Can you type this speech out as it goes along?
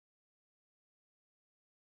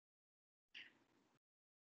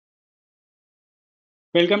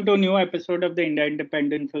Welcome to a new episode of the India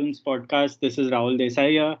Independent Films podcast. This is Rahul Desai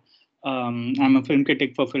here. I'm a film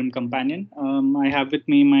critic for Film Companion. I have with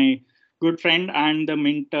me my good friend and the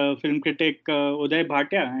Mint film critic Uday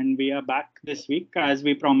Bhatia, and we are back this week as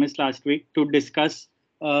we promised last week to discuss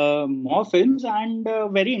more films and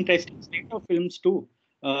very interesting slate of films too.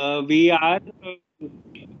 We are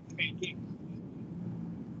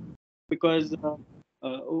because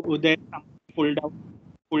Uday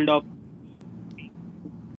pulled off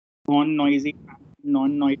non-noisy,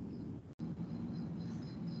 non-noisy.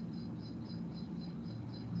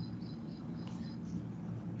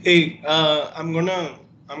 Hey, I'm Yeah.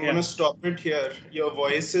 gonna stop it here. Your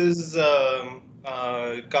voice is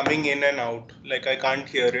coming in and out. Like I can't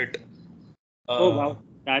hear it. Oh Uh, wow,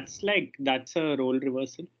 that's a role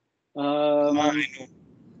reversal. I know.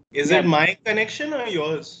 Is it Yeah, my connection or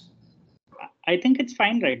yours? I think it's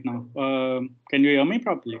fine right now. Can you hear me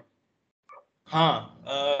properly? Huh.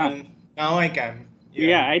 Huh. Now I can. Yeah.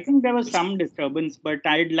 Yeah, I think there was some disturbance, but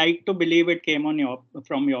I'd like to believe it came on your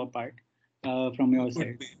from your part, from your Could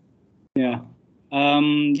side. be. Yeah.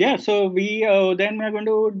 Yeah, so we then we're going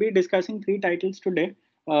to be discussing three titles today.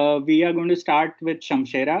 We are going to start with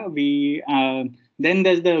Shamshera. Then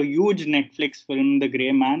there's the huge Netflix film The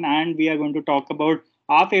Grey Man, and we are going to talk about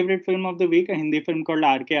our favorite film of the week, a Hindi film called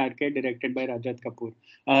RK, directed by Rajat Kapoor.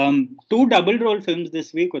 Two double role films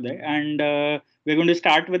this week, Uday, and we're going to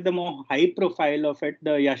start with the more high profile of it,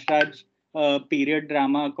 the Yashraj period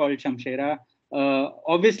drama called Shamshera.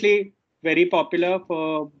 Obviously, very popular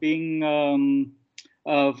for being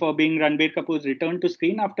Ranbir Kapoor's return to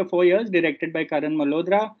screen after 4 years, directed by Karan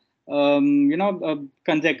Malhotra. A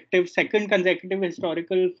second consecutive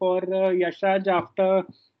historical for Yashraj after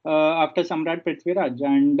Samrat Prithviraj.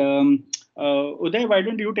 And Uday, why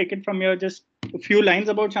don't you take it from here? Just a few lines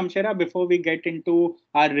about Shamshera before we get into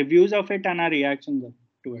our reviews of it and our reactions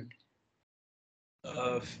to it.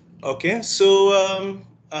 Okay, so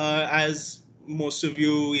as most of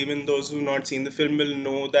you, even those who've not seen the film, will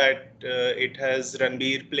know that it has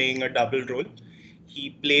Ranbir playing a double role.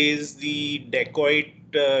 He plays the dacoit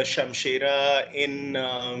Shamshera in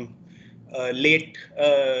late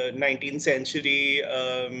 19th century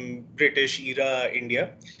British era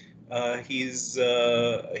India. He's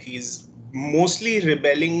mostly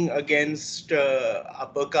rebelling against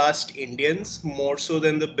upper caste Indians more so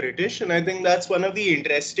than the British, and I think that's one of the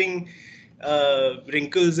interesting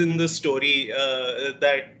wrinkles in the story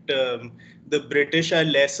that the British are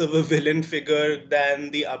less of a villain figure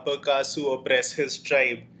than the upper caste who oppress his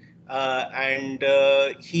tribe. And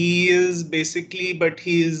he is basically, but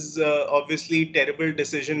he is obviously terrible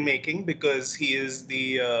decision making because he is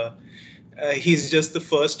he's just the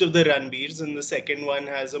first of the Ranbirs, and the second one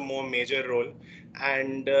has a more major role.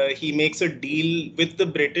 And he makes a deal with the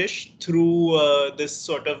British through this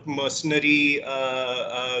sort of mercenary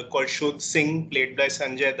called Shodh Singh, played by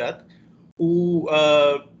Sanjay Dutt, who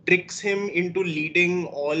tricks him into leading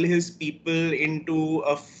all his people into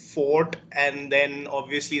a fort, and then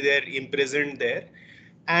obviously they're imprisoned there.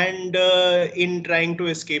 And in trying to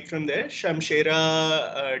escape from there,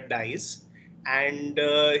 Shamshera dies, and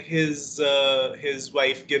his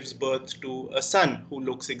wife gives birth to a son who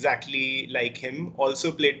looks exactly like him,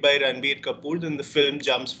 also played by Ranbir Kapoor. Then the film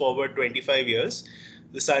jumps forward 25 years.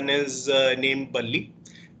 The son is named Balli,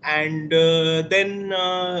 and then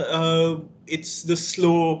it's the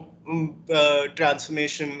slow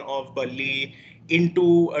transformation of Balli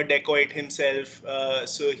into a dacoit himself.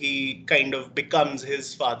 So he kind of becomes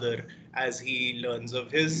his father as he learns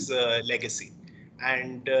of his legacy.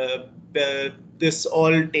 And this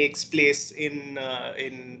all takes place in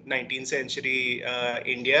 19th century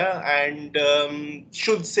India. And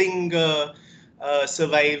Shodh Singh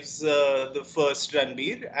survives the first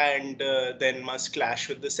Ranbir, and then must clash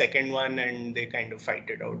with the second one, and they kind of fight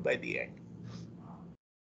it out by the end.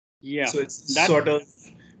 Yeah, So it's that sort of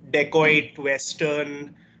dacoit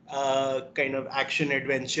western kind of action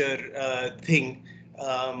adventure thing.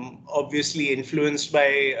 Obviously influenced by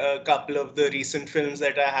a couple of the recent films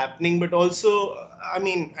that are happening, but also, I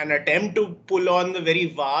mean, an attempt to pull on the very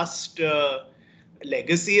vast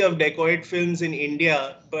legacy of dacoit films in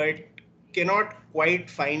India, but cannot quite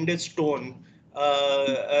find its tone.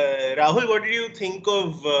 Rahul, what did you think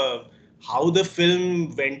of how the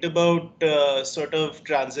film went about sort of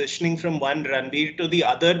transitioning from one Ranbir to the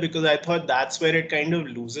other? Because I thought that's where it kind of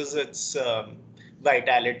loses its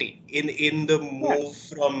vitality in the yeah. move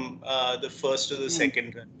from the first to the Hmm.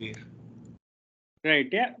 second Ranbir. Right.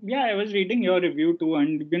 Yeah. Yeah. I was reading your review too,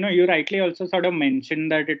 and you rightly also sort of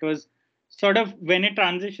mentioned that it was sort of when it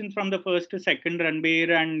transitions from the first to second Ranbir,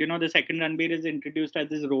 and the second Ranbir is introduced as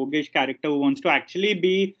this roguish character who wants to actually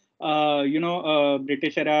be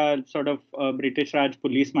British era sort of British Raj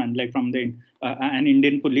policeman, like from the an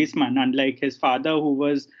Indian policeman, unlike his father, who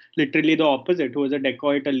was literally the opposite, who was a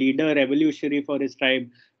dacoit, a leader, revolutionary for his tribe.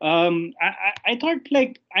 I thought,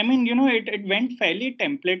 like, I mean, it went fairly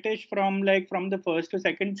template-ish from the first to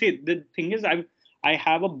second. See, the thing is, I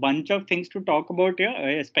have a bunch of things to talk about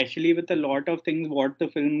here, especially with a lot of things what the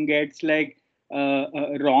film gets wrong.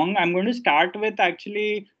 I'm going to start with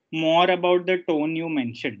actually more about the tone you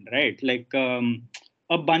mentioned, right? Like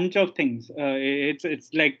a bunch of things.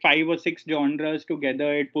 It's like 5 or 6 genres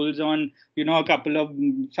together. It pulls on a couple of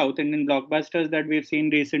South Indian blockbusters that we've seen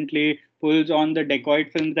recently. Pulls on the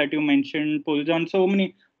dacoit films that you mentioned. Pulls on so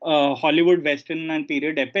many Hollywood Western and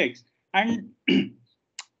period epics. And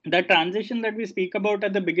the transition that we speak about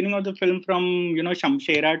at the beginning of the film from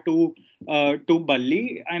Shamshera to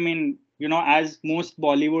Balli, I mean, as most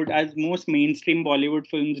Bollywood, as most mainstream Bollywood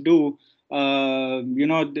films do,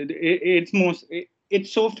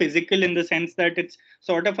 it's so physical in the sense that it's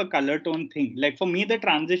sort of a color tone thing. Like for me, the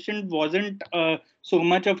transition wasn't so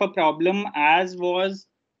much of a problem as was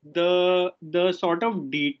the sort of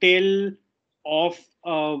detail of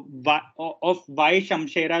why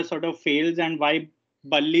Shamshera sort of fails and why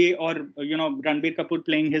Balli, or Ranbir Kapoor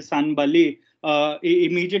playing his son Balli,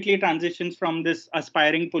 immediately transitions from this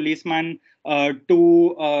aspiring policeman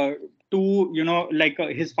to like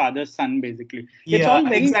his father's son, basically. It's Yeah, all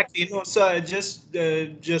very exactly. So just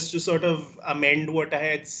to sort of amend what I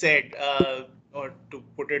had said, or to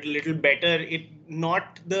put it a little better, it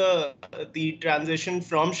not the transition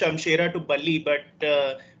from Shamshera to Balli, but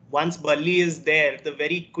once Balli is there, the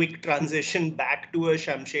very quick transition back to a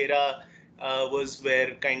Shamshera was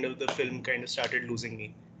where kind of the film kind of started losing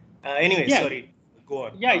me. Anyway, yeah. sorry, go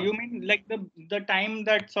on. Yeah, you mean like the time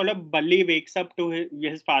that sort of Balli wakes up to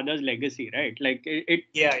his father's legacy, right? Like Yeah,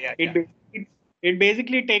 yeah, it yeah. it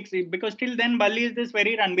basically takes it, because till then Balli is this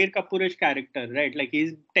very Ranbir Kapoorish character, right? Like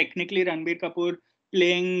he's technically Ranbir Kapoor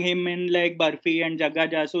playing him in like Barfi and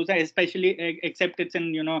Jagga Jasoos, especially except it's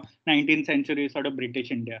in 19th century sort of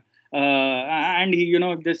British India. And he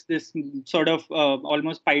this sort of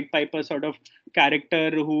almost Pied Piper sort of character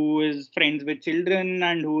who is friends with children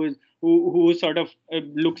and who sort of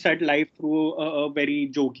looks at life through a very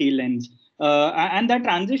jokey lens. And that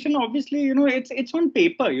transition, obviously, it's on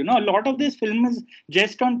paper. A lot of this film is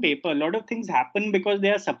just on paper. A lot of things happen because they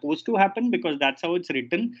are supposed to happen, because that's how it's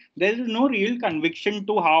written. There is no real conviction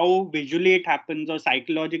to how visually it happens, or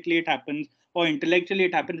psychologically it happens, or intellectually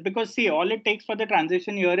it happens. Because see, all it takes for the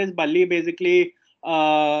transition here is Balli basically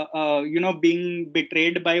being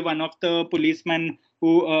betrayed by one of the policemen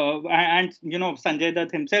who and Sanjay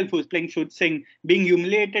Dutt himself, who's playing Shud Singh, being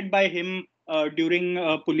humiliated by him during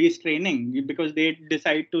police training, because they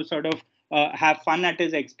decide to sort of have fun at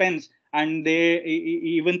his expense, and they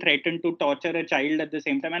even threaten to torture a child at the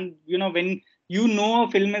same time. And when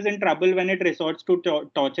a film is in trouble when it resorts to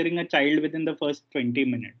torturing a child within the first 20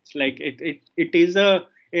 minutes, like it is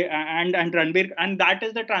and Ranbir, and that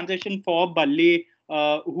is the transition for Balli,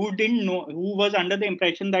 who didn't know, who was under the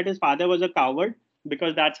impression that his father was a coward,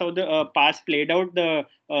 because that's how the past played out. The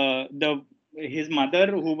his mother,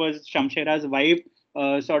 who was Shamshera's wife,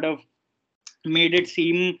 sort of made it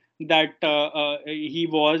seem that he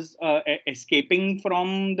was escaping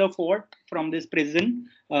from the fort, from this prison,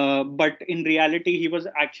 but in reality he was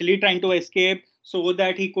actually trying to escape so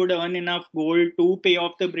that he could earn enough gold to pay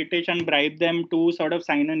off the British and bribe them to sort of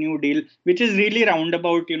sign a new deal, which is really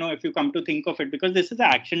roundabout, if you come to think of it, because this is an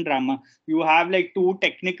action drama. You have like two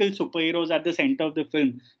technical superheroes at the center of the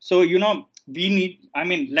film. So we need, I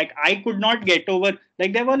mean, like, I could not get over,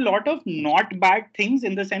 like, there were a lot of not bad things,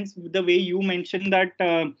 in the sense, the way you mentioned that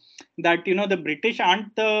the British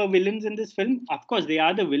aren't the villains in this film. Of course they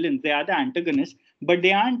are the villains, they are the antagonists, but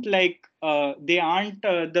they aren't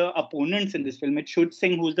the opponents in this film. It's Shud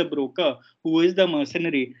Singh, who's the broker, who is the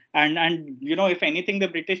mercenary, and if anything, the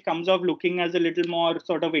British comes off looking as a little more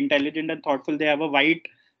sort of intelligent and thoughtful. They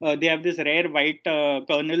have this rare white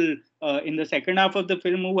colonel in the second half of the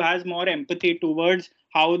film, who has more empathy towards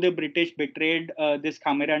how the British betrayed this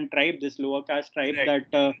Khmeran tribe, this lower caste tribe Right.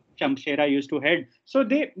 that Shamshera used to head. So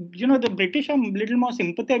the British are a little more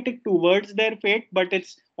sympathetic towards their fate, but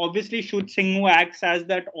it's obviously Shud Singh who acts as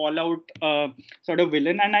that all-out sort of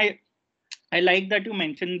villain. And I like that you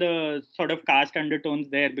mentioned the sort of caste undertones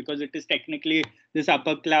there, because it is technically this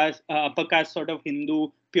upper caste sort of Hindu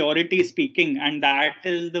purity speaking, and that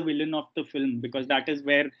is the villain of the film, because that is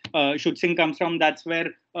where Shud Singh comes from. That's where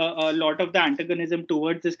a lot of the antagonism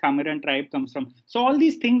towards this Kamaran tribe comes from. So all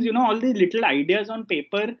these things, all these little ideas on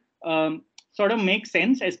paper sort of make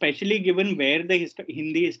sense, especially given where the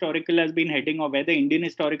Hindi historical has been heading, or where the Indian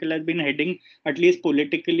historical has been heading, at least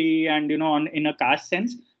politically and in a caste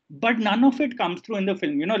sense. But none of it comes through in the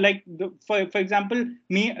film. Like for example,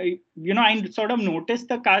 me, I sort of noticed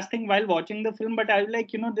the caste thing while watching the film, but I was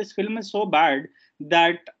like, this film is so bad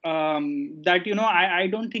that I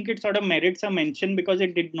don't think it sort of merits a mention, because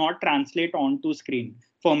it did not translate onto screen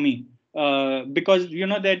for me. Because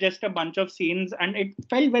they're just a bunch of scenes, and it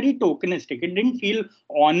felt very tokenistic. It didn't feel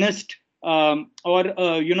honest, or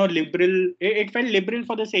liberal. It felt liberal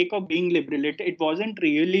for the sake of being liberal. It wasn't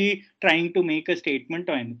really trying to make a statement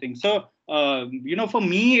or anything. So for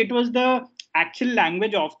me, it was the actual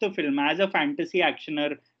language of the film as a fantasy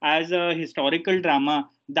actioner, as a historical drama,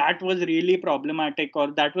 that was really problematic,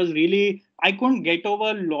 or that was really, I couldn't get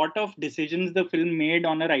over a lot of decisions the film made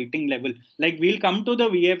on a writing level. Like, we'll come to the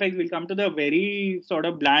VFX, we'll come to the very sort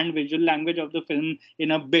of bland visual language of the film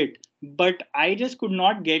in a bit, but I just could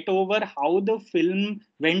not get over how the film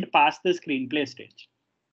went past the screenplay stage.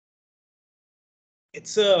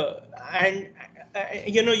 It's a and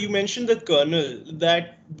you mentioned the Colonel.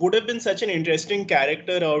 That would have been such an interesting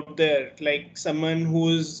character out there, like someone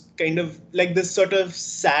who's kind of like this sort of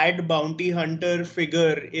sad bounty hunter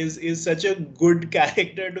figure is such a good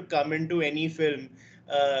character to come into any film.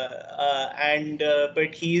 And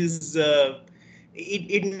But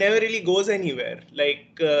it never really goes anywhere.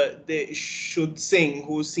 Like the Shud Singh,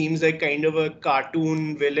 who seems like kind of a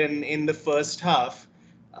cartoon villain in the first half,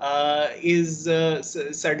 is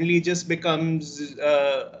suddenly just becomes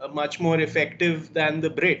much more effective than the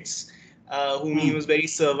Brits, whom he was very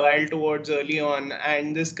servile towards early on.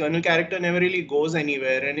 And this Colonel character never really goes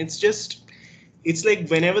anywhere. And it's like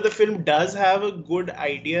whenever the film does have a good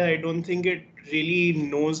idea, I don't think it really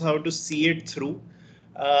knows how to see it through.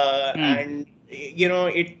 And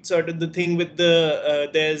it's sort of the thing with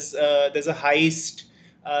there's a heist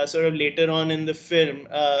sort of later on in the film.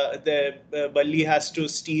 The Balli has to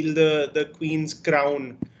steal the Queen's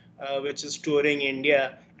crown, which is touring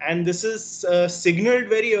India, and this is signaled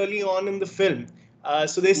very early on in the film.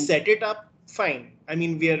 So they set it up fine. I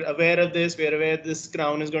mean, we are aware of this. We are aware this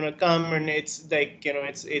crown is going to come, and it's like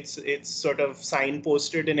it's sort of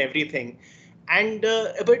signposted and everything. And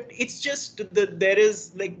but it's just that there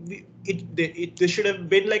is like there should have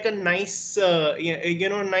been like a nice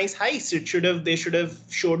nice heist. They should have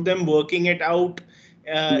showed them working it out,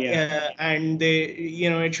 and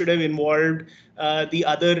it should have involved the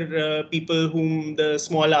other people whom the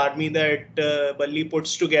small army that Balli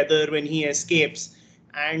puts together when he escapes.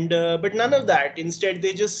 And but none of that. Instead,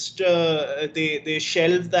 they just they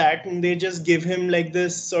shelve that, and they just give him like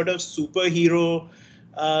this sort of superhero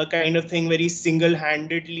kind of thing, very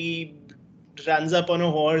single-handedly runs up on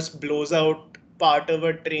a horse, blows out part of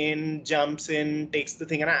a train, jumps in, takes the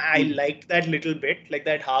thing. And I liked that little bit, like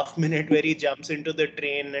that half minute where he jumps into the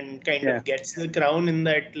train and kind of gets the crown in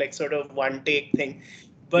that like sort of one take thing.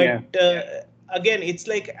 But again, it's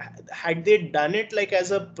like, had they done it like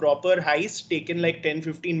as a proper heist, taken like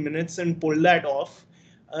 10-15 minutes and pulled that off,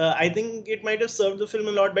 I think it might have served the film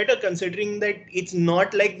a lot better, considering that it's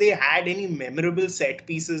not like they had any memorable set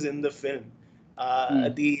pieces in the film.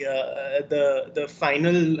 The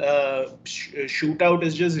final shootout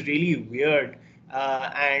is just really weird.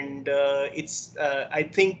 And it's I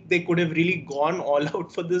think they could have really gone all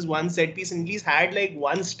out for this one set piece, and at least had like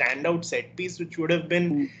one standout set piece, which would have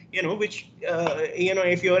been,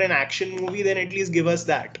 if you're an action movie, then at least give us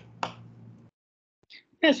that.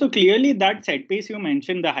 Yeah, so clearly that set piece you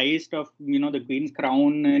mentioned, the heist of the Queen's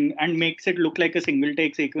crown, and makes it look like a single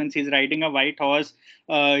take sequence. He's riding a white horse.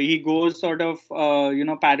 He goes sort of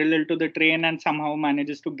parallel to the train and somehow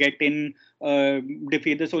manages to get in,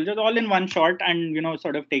 defeat the soldiers all in one shot, and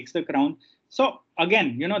sort of takes the crown. So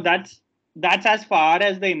again, that's as far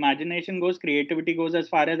as the imagination goes, creativity goes, as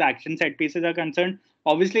far as action set pieces are concerned.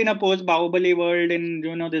 Obviously, in a post Bahubali world, in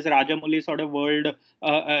this Rajamouli sort of world,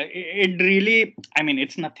 it really, I mean,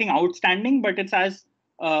 it's nothing outstanding, but it's as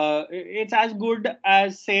good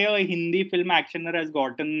as, say, a Hindi film actioner has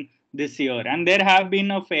gotten this year, and there have been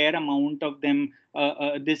a fair amount of them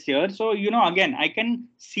this year. So again, I can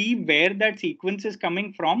see where that sequence is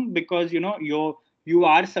coming from, because you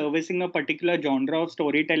are servicing a particular genre of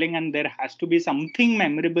storytelling, and there has to be something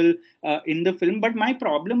memorable in the film. But my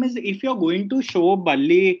problem is, if you're going to show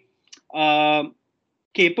Balli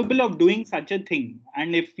capable of doing such a thing,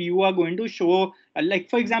 and if you are going to show, like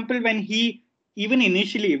for example, when he, even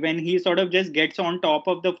initially when he sort of just gets on top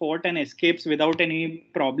of the fort and escapes without any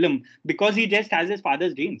problem, because he just has his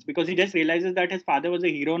father's genes, because he just realizes that his father was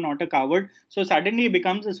a hero, not a coward, so suddenly he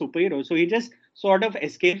becomes a superhero. So he just sort of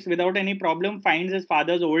escapes without any problem, finds his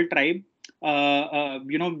father's old tribe,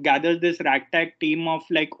 gathers this ragtag team of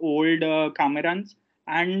like old Camerans,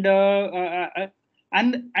 and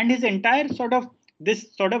and his entire sort of,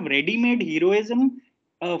 this sort of ready-made heroism,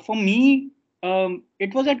 for me,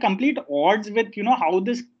 it was at complete odds with, how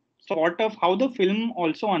this sort of, how the film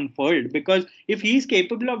also unfurled. Because if he's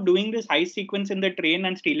capable of doing this high sequence in the train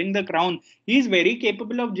and stealing the crown, he's very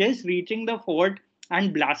capable of just reaching the fort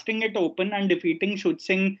and blasting it open and defeating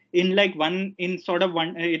Shutsing in like one, in sort of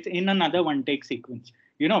one, it's in another one take sequence.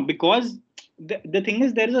 Because the thing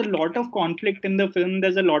is, there is a lot of conflict in the film,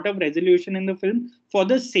 there's a lot of resolution in the film for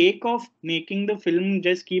the sake of making the film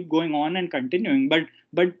just keep going on and continuing.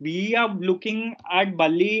 But we are looking at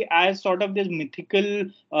Bali as sort of this mythical,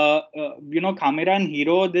 Cameron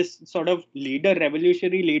hero, this sort of leader,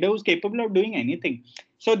 revolutionary leader who's capable of doing anything.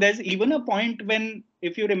 So there's even a point when,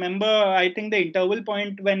 if you remember, I think the interval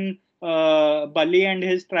point when Bali and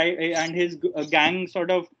his gang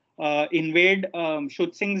sort of invade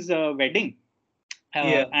Shutsing's wedding,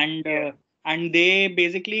 Yeah. And they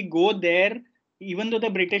basically go there, even though the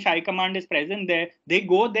British High Command is present there. They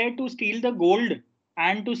go there to steal the gold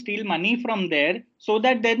and to steal money from there, so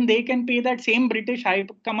that then they can pay that same British High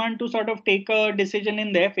Command to sort of take a decision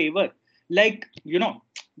in their favor. Like,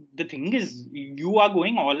 the thing is, you are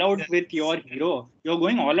going all out with your hero, you're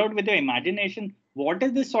going all out with your imagination. What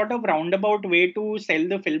is this sort of roundabout way to sell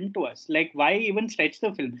the film to us? Like, why even stretch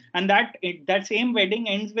the film? And that same wedding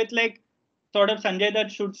ends with like sort of Sanjay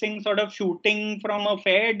Dutt sort of shooting from a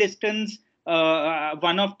fair distance.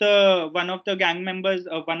 One of the gang members,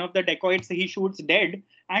 one of the dacoits, he shoots dead,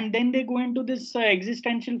 and then they go into this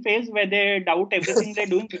existential phase where they doubt everything they're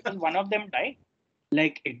doing because one of them died.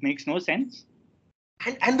 Like, it makes no sense.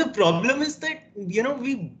 And the problem is that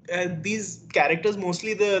we these characters,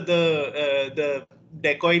 mostly the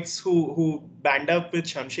dacoits who band up with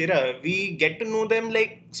Shamshera, we get to know them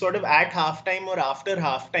like sort of at halftime or after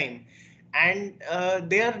halftime, and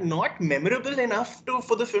they are not memorable enough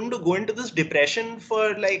for the film to go into this depression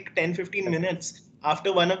for like 10-15 minutes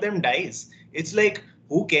after one of them dies. It's like,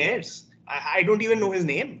 who cares? I don't even know his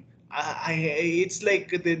name. It's like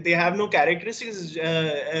they have no characteristics.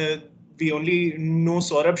 We only know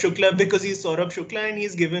Saurabh Shukla because he's Saurabh Shukla, and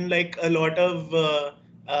he's given like a lot of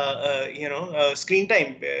screen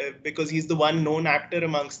time because he's the one known actor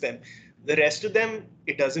amongst them. The rest of them,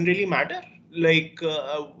 it doesn't really matter. Like,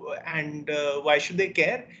 and why should they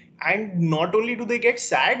care? And not only do they get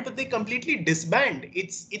sad, but they completely disband.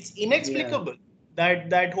 It's inexplicable,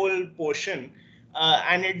 that whole portion.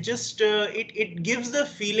 And it just it gives the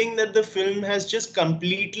feeling that the film has just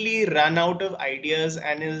completely run out of ideas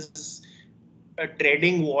and is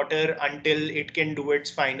treading water until it can do its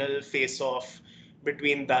final face off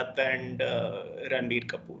between Dutt and Ranbir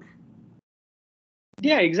Kapoor.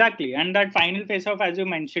 Yeah, exactly. And that final face off, as you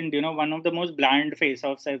mentioned, one of the most bland face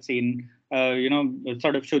offs I've seen.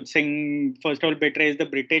 Sort of Shutsing first of all betrays the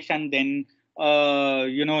British, and then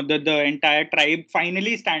the entire tribe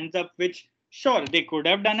finally stands up, which sure they could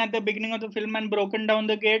have done at the beginning of the film and broken down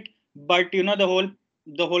the gate, but the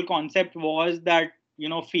whole concept was that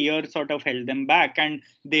fear sort of held them back, and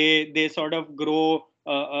they sort of grow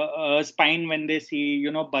a spine when they see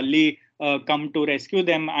Bali come to rescue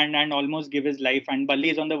them and almost give his life, and Bali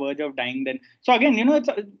is on the verge of dying then. So again,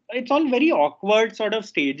 it's all very awkward sort of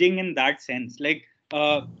staging in that sense. Like,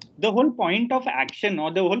 the whole point of action,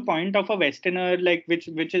 or the whole point of a westerner, like which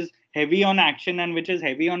is heavy on action and which is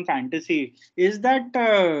heavy on fantasy, is that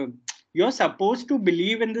you're supposed to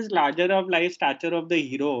believe in this larger of life stature of the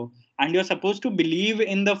hero, and you're supposed to believe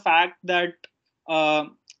in the fact that uh,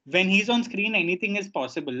 when he's on screen, anything is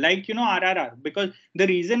possible. Like, RRR, because the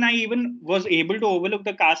reason I even was able to overlook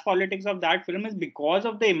the caste politics of that film is because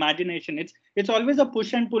of the imagination. It's always a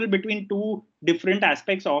push and pull between two different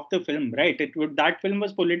aspects of the film, right? That film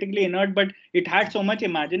was politically inert, but it had so much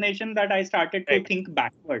imagination that I started to think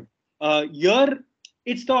backward. Here,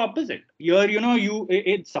 it's the opposite. Here,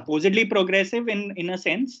 it's supposedly progressive in a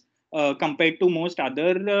sense, compared to most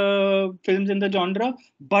other films in the genre.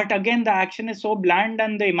 But again, the action is so bland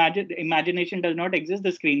and the imagination does not exist. The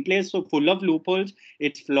screenplay is so full of loopholes.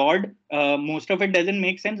 It's flawed. Most of it doesn't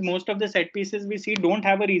make sense. Most of the set pieces we see don't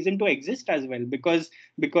have a reason to exist as well, because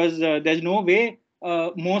there's no way.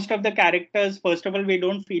 Most of the characters, first of all, we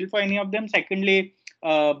don't feel for any of them. Secondly,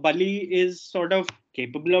 Bali is sort of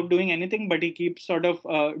capable of doing anything, but he keeps sort of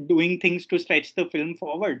doing things to stretch the film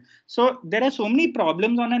forward. So there are so many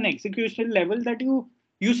problems on an executional level that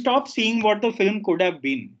you stop seeing what the film could have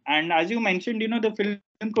been. And as you mentioned, the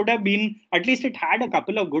film could have been, at least it had a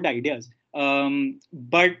couple of good ideas.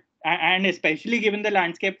 But and especially given the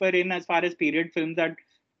landscape we're in as far as period films are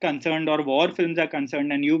concerned or war films are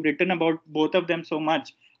concerned, and you've written about both of them so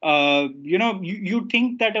much, you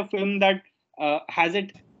think that a film that has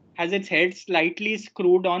its head slightly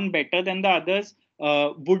screwed on better than the others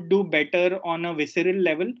would do better on a visceral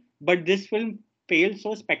level. But this film fails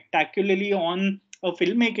so spectacularly on a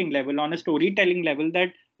filmmaking level, on a storytelling level,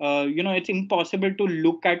 that it's impossible to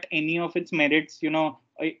look at any of its merits,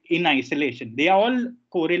 in isolation. They are all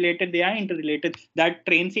correlated, they are interrelated. That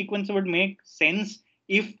train sequence would make sense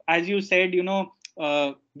if, as you said,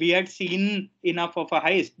 we had seen enough of a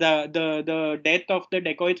heist. The death of the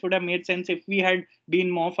dacoits would have made sense if we had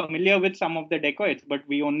been more familiar with some of the dacoits, but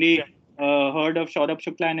we only heard of Saurabh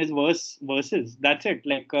Shukla and his verses. That's it.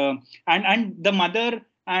 And the mother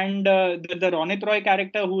and the Ronit Roy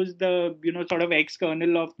character, who's the sort of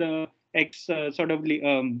ex-colonel of the ex sort of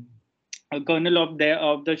colonel of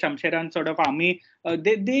the Shamsheran sort of army.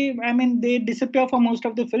 They disappear for most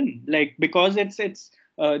of the film, like, because it's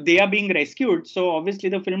they are being rescued. So obviously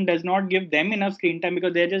the film does not give them enough screen time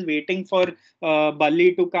because they're just waiting for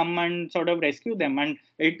Bali to come and sort of rescue them. And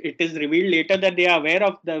it is revealed later that they are aware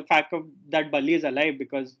of the fact of that Bali is alive,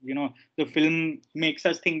 because the film makes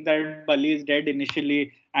us think that Bali is dead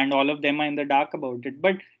initially, and all of them are in the dark about it.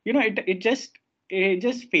 But it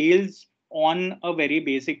just fails on a very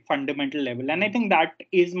basic fundamental level. And I think that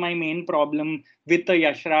is my main problem with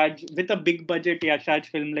with a big budget Yashraj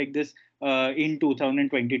film like this in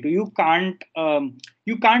 2022. You can't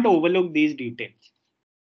overlook these details.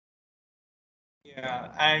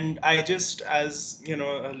 Yeah, and I just, as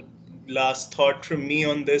a last thought from me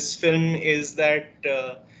on this film is that,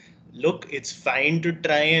 look, it's fine to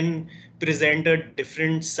try and present a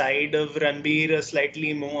different side of Ranbir, a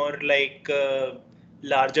slightly more like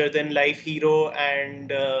larger than life hero,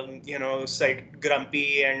 and side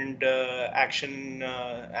grumpy and action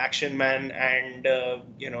man, and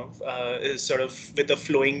is sort of with a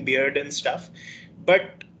flowing beard and stuff.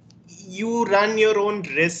 But you run your own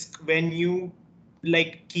risk when you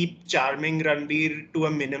like keep charming Ranbir to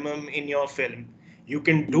a minimum in your film. You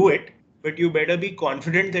can do it, but you better be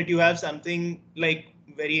confident that you have something like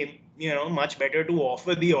very much better to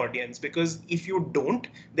offer the audience. Because if you don't,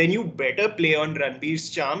 then you better play on Ranbir's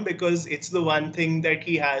charm, because it's the one thing that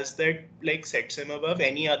he has that like sets him above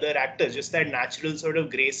any other actor, just that natural sort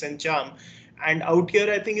of grace and charm. And out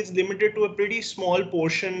here, I think it's limited to a pretty small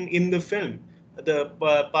portion in the film, the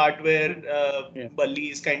part where Yeah. Balli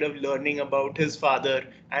is kind of learning about his father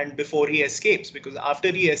and before he escapes, because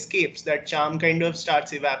after he escapes, that charm kind of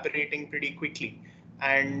starts evaporating pretty quickly,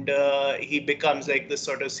 and he becomes like this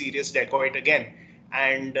sort of serious dacoit again.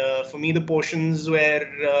 And for me, the portions where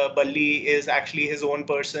Balli is actually his own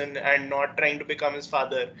person and not trying to become his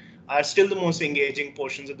father are still the most engaging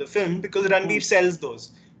portions of the film, because Ranveer sells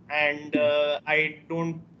those. And I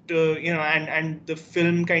don't, and the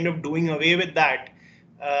film kind of doing away with that,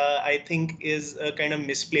 I think is a kind of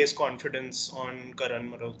misplaced confidence on Karan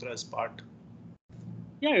Malhotra's part.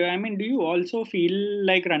 Yeah, I mean, do you also feel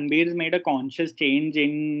like Ranbir's made a conscious change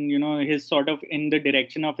in, his sort of in the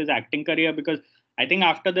direction of his acting career? Because I think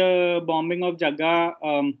after the bombing of Jagga,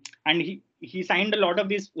 and he signed a lot of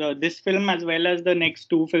this film as well as the next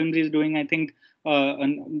two films he's doing. I think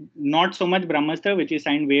not so much Brahmastra, which he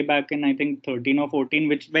signed way back in, I think, 13 or 14,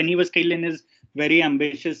 which when he was still in his very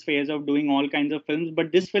ambitious phase of doing all kinds of films.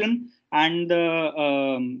 But this film and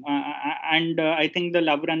I think the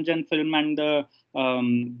Love Ranjan film and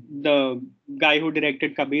the guy who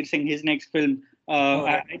directed Kabir Singh, his next film.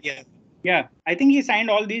 Yeah. Yeah, I think he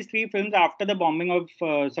signed all these three films after the bombing of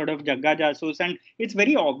sort of Jagga Jasoos, and it's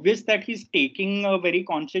very obvious that he's taking a very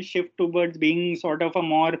conscious shift towards being sort of a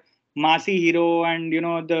more massy hero, and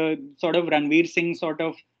the sort of Ranveer Singh sort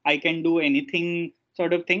of I can do anything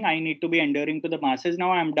sort of thing. I need to be endearing to the masses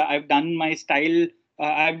now. I've done my style.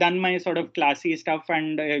 I've done my sort of classy stuff,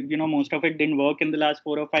 and most of it didn't work in the last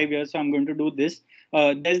 4 or 5 years. So I'm going to do this.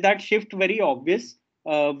 There's that shift very obvious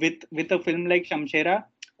with a film like Shamshera,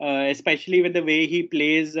 especially with the way he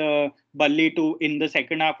plays Balli to in the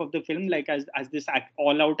second half of the film, like as this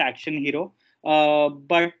all-out action hero.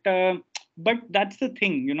 But that's the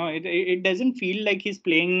thing, it doesn't feel like he's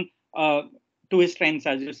playing to his strengths,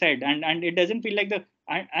 as you said, and it doesn't feel like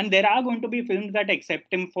and there are going to be films that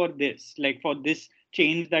accept him for this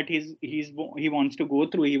change that he wants to go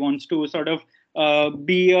through. He wants to sort of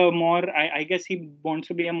be a more, I guess he wants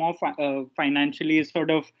to be a more financially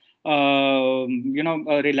sort of, a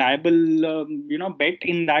reliable, bet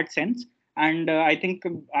in that sense. And I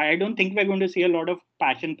don't think we're going to see a lot of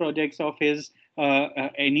passion projects of his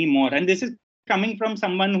anymore. And this is coming from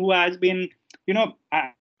someone who has been,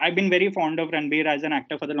 I've been very fond of Ranbir as an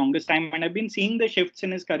actor for the longest time, and I've been seeing the shifts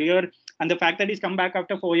in his career, and the fact that he's come back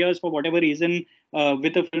after 4 years for whatever reason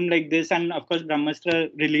with a film like this, and of course Brahmastra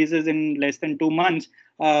releases in less than 2 months.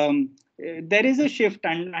 There is a shift,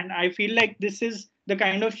 and I feel like this is the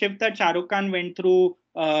kind of shift that Shah Rukh Khan went through,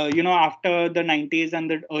 after the 90s and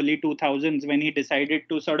the early 2000s, when he decided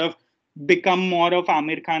to sort of become more of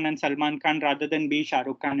Amir Khan and Salman Khan rather than be Shah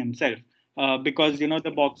Rukh Khan himself. Because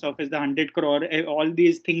the box office, the 100 crore, all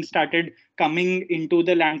these things started coming into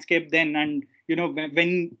the landscape then. And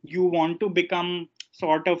when you want to become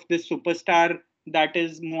sort of this superstar that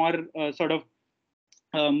is more sort of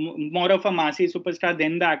more of a massy superstar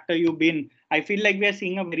than the actor you've been. I feel like we are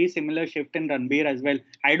seeing a very similar shift in Ranbir as well.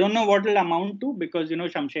 I don't know what it'll amount to, because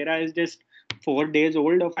Shamshera is just 4 days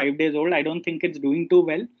old or 5 days old. I don't think it's doing too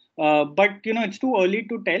well. But it's too early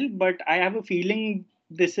to tell. But I have a feeling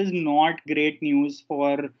this is not great news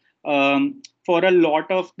for a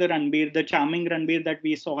lot of the charming Ranbir that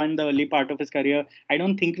we saw in the early part of his career. I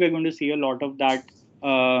don't think we're going to see a lot of that,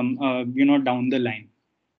 down the line.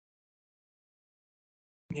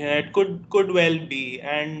 Yeah, it could well be,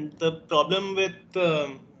 and the problem with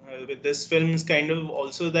this film is kind of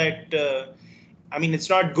also that I mean, it's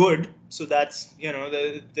not good, so that's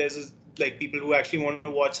there's like people who actually want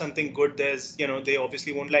to watch something good. There's they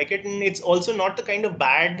obviously won't like it, and it's also not the kind of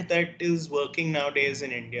bad that is working nowadays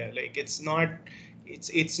in India. Like it's not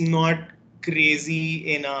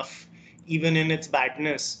crazy enough, even in its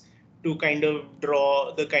badness, to kind of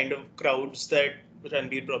draw the kind of crowds that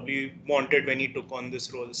Ranbir probably wanted when he took on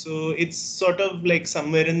this role. So it's sort of like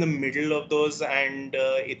somewhere in the middle of those, and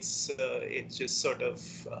it just sort of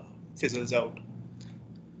fizzles out.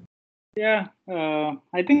 Yeah,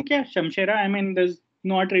 I think, yeah, Shamshera. I mean, there's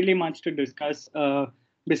not really much to discuss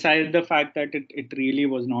besides the fact that it really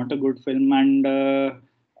was not a good film, and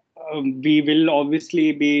we will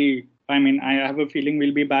obviously be. I mean, I have a feeling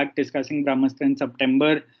we'll be back discussing Brahmastra in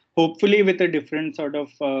September, hopefully with a different sort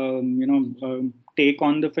of take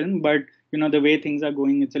on the film. But the way things are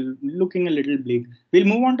going, it's looking a little bleak. We'll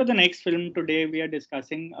move on to the next film today. We are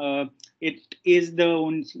discussing. It is the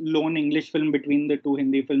lone English film between the two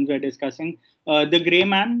Hindi films we're discussing. The Grey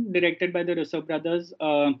Man, directed by the Russo brothers.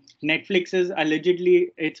 Netflix is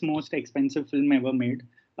allegedly its most expensive film ever made.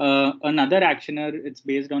 Another actioner. It's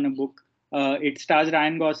based on a book. It stars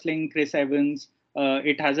Ryan Gosling, Chris Evans.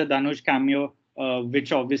 It has a Dhanush cameo,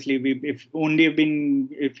 which obviously if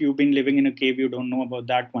you've been living in a cave, you don't know about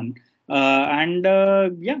that one. And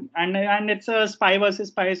it's a spy versus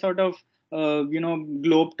spy sort of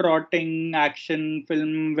globe-trotting action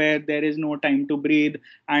film where there is no time to breathe,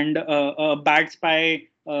 and a bad spy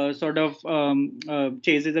sort of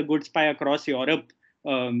chases a good spy across Europe,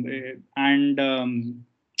 and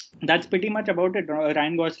that's pretty much about it.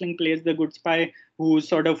 Ryan Gosling plays the good spy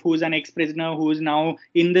who's an ex-prisoner who's now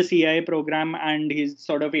in the CIA program, and he's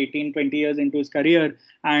sort of 18, 20 years into his career,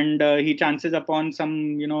 and he chances upon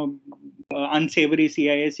some, unsavory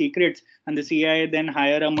CIA secrets, and the CIA then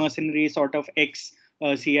hire a mercenary sort of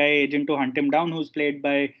CIA agent to hunt him down, who's played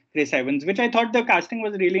by Chris Evans, which I thought the casting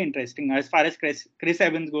was really interesting as far as Chris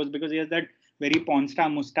Evans goes, because he has that very porn star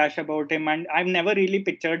mustache about him, and I've never really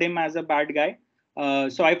pictured him as a bad guy.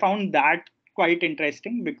 So I found that quite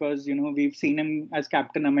interesting, because we've seen him as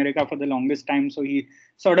Captain America for the longest time, so he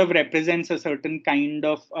sort of represents a certain kind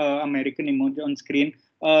of American image on screen.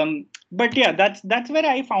 But yeah, that's where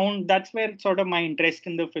sort of my interest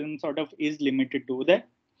in the film sort of is limited to there.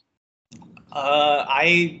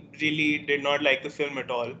 I really did not like the film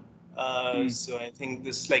at all. So I think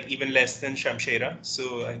this is like even less than Shamshera.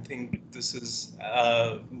 So I think this was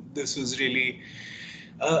really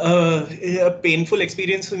a painful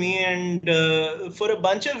experience for me, and for a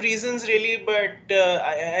bunch of reasons, really. But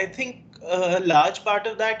I think a large part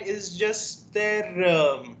of that is just the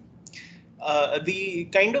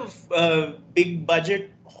kind of big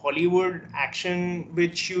budget Hollywood action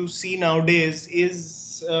which you see nowadays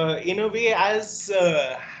is in a way as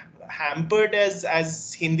hampered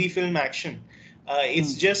as Hindi film action.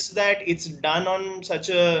 It's just that it's done on such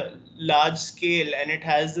a large scale, and it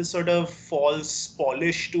has this sort of false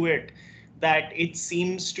polish to it that it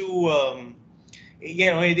seems to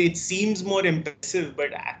it seems more impressive,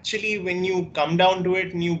 but actually when you come down to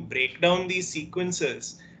it and you break down these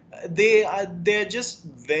sequences, they're just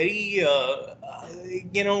very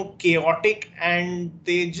chaotic, and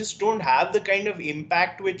they just don't have the kind of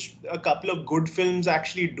impact which a couple of good films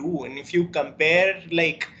actually do. And if you compare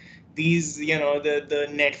like these, the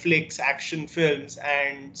Netflix action films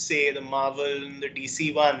and say the Marvel and the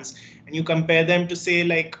DC ones, and you compare them to say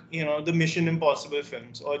like the Mission Impossible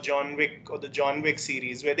films or John Wick or the John Wick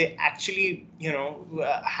series, where they actually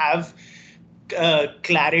have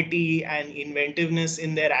clarity and inventiveness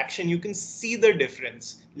in their action, you can see the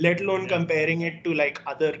difference, let alone comparing it to like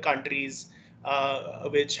other countries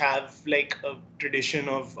which have like a tradition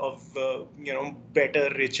of better,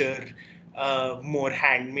 richer, more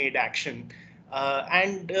handmade action.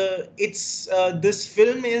 And it's this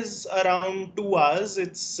film is around 2 hours.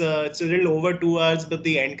 It's a little over 2 hours, but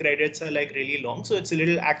the end credits are like really long. So it's a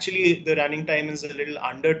little, actually the running time is a little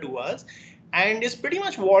under 2 hours, and it's pretty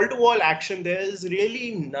much wall to wall action. There's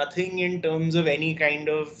really nothing in terms of any kind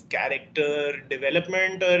of character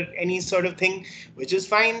development or any sort of thing, which is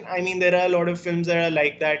fine. I mean, there are a lot of films that are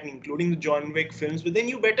like that, including the John Wick films, but then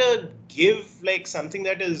you better give like something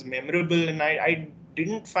that is memorable. And I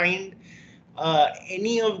didn't find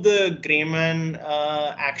any of the Greyman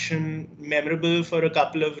action memorable for a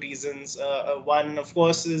couple of reasons. One, of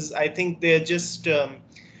course, is I think they're just.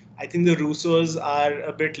 I think the Russos are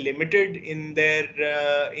a bit limited in their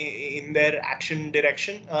action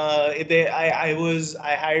direction. I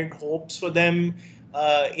had hopes for them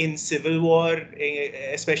in Civil War,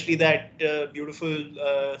 especially that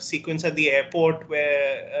beautiful sequence at the airport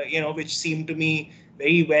where which seemed to me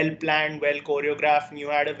very well planned, well choreographed, and you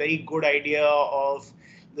had a very good idea of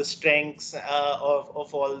the strengths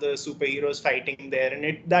of all the superheroes fighting there,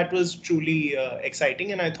 and that was truly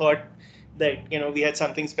exciting. And I thought that we had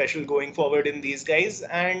something special going forward in these guys.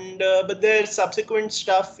 And but their subsequent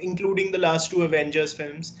stuff, including the last two Avengers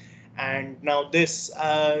films and now this,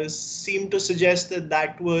 seemed to suggest that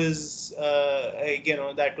that was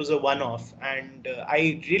a one-off. And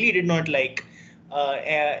I really did not like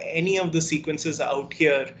any of the sequences out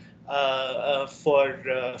here for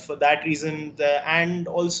that reason. And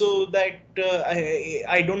also that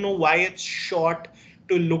I don't know why it's shot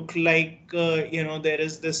to look like there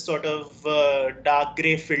is this sort of dark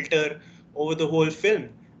gray filter over the whole film.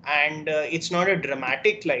 And it's not a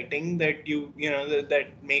dramatic lighting that that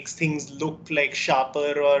makes things look like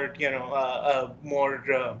sharper or more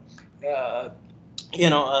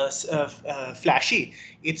flashy.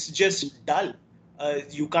 It's just dull.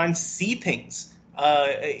 You can't see things.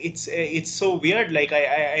 It's so weird. Like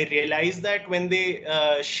I realized that when they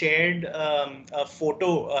shared a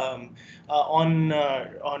photo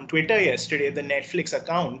on Twitter yesterday, the Netflix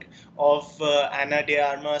account of Anna de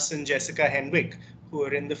Armas and Jessica Henwick, who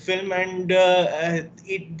are in the film, and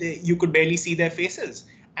you could barely see their faces.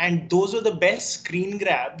 And those are the best screen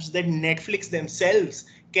grabs that Netflix themselves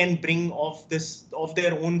can bring of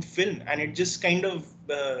their own film. And it just kind of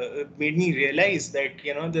made me realize that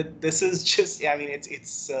that this is just, I mean,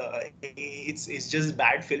 it's just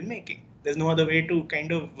bad filmmaking. There's no other way to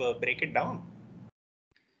kind of break it down.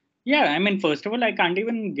 Yeah, I mean, first of all, I can't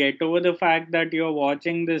even get over the fact that you're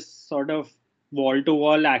watching this sort of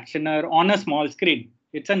wall-to-wall actioner on a small screen.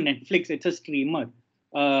 It's a Netflix, it's a streamer.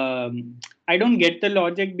 I don't get the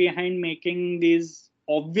logic behind making these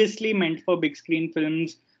obviously meant for big screen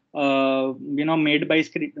films, made by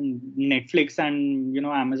Netflix and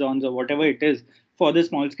Amazon's or whatever it is for the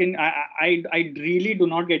small screen. I really do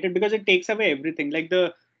not get it, because it takes away everything. Like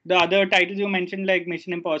the other titles you mentioned, like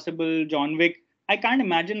Mission Impossible, John Wick, I can't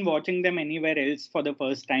imagine watching them anywhere else for the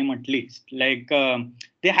first time, at least. Like,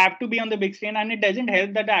 they have to be on the big screen, and it doesn't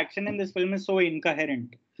help that the action in this film is so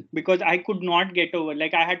incoherent, because I could not get over.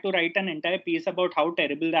 Like, I had to write an entire piece about how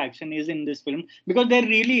terrible the action is in this film, because there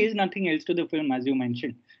really is nothing else to the film, as you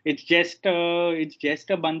mentioned. It's just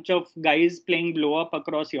a bunch of guys playing blow up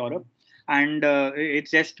across Europe, and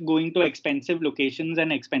it's just going to expensive locations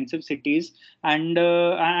and expensive cities, and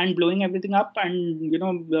blowing everything up. And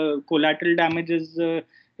the collateral damage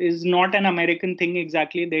is not an American thing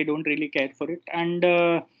exactly. They don't really care for it. And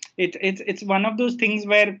it's one of those things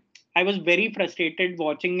where I was very frustrated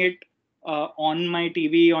watching it on my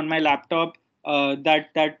TV, on my laptop. And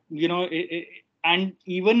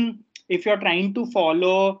even if you're trying to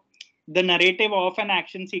follow the narrative of an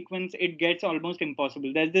action sequence, it gets almost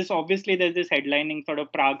impossible. There's this headlining sort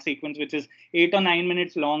of Prague sequence, which is 8 or 9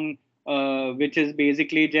 minutes long, which is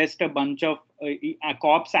basically just a bunch of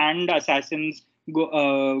cops and assassins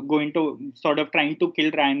going to sort of trying to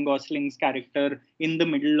kill Ryan Gosling's character in the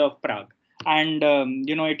middle of Prague. and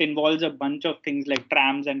it involves a bunch of things like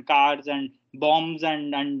trams and cars and bombs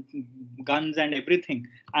and guns and everything.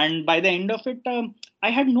 And by the end of it, I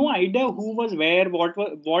had no idea who was where,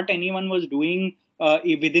 what anyone was doing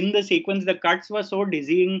within the sequence. The cuts were so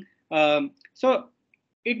dizzying. So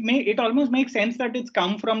it almost makes sense that it's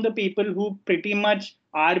come from the people who pretty much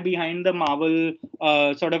are behind the Marvel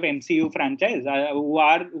sort of MCU franchise, who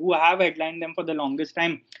have headlined them for the longest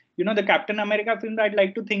time. The Captain America films, I'd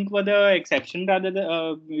like to think, were the exception rather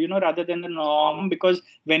than the norm, because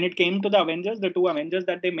when it came to the Avengers, the two Avengers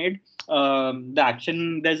that they made, the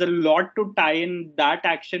action, there's a lot to tie in that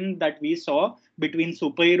action that we saw between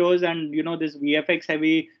superheroes and this VFX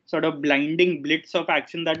heavy sort of blinding blitz of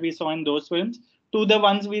action that we saw in those films, to the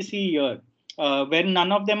ones we see here, where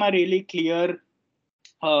none of them are really clear.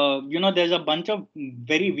 There's a bunch of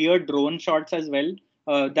very weird drone shots as well,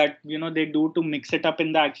 that they do to mix it up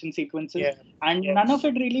in the action sequences. Yeah. And none of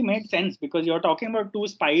it really made sense, because you're talking about two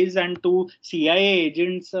spies and two CIA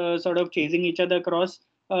agents sort of chasing each other across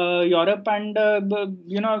Europe, and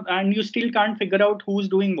and you still can't figure out who's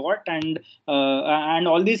doing what, and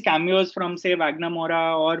all these cameos from, say, Wagner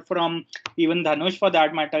Moura, or from even Dhanush for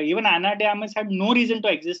that matter. Even Anna de Armas had no reason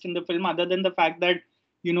to exist in the film other than the fact that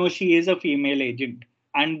she is a female agent,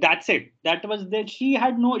 and that's it. That was that. She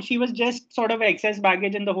was just sort of excess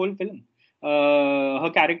baggage in the whole film. Her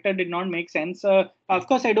character did not make sense. Of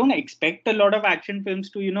course, I don't expect a lot of action films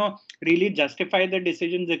to really justify the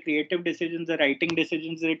decisions, the creative decisions, the writing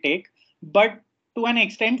decisions they take, but to an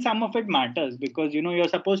extent some of it matters, because you're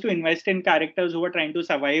supposed to invest in characters who are trying to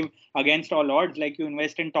survive against all odds, like you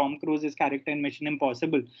invest in Tom Cruise's character in Mission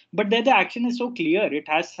Impossible. But there the action is so clear, it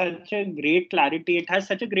has such a great clarity, it has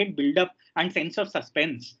such a great build up and sense of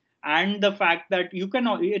suspense, and the fact that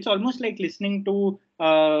it's almost like listening to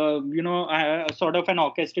sort of an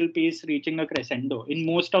orchestral piece reaching a crescendo in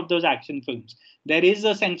most of those action films. There is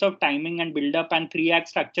a sense of timing and build up and three-act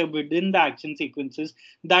structure within the action sequences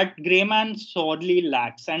that Greyman sorely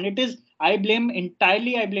lacks. And I blame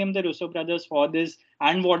the Russo brothers for this,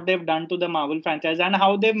 and what they've done to the Marvel franchise, and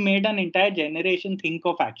how they've made an entire generation think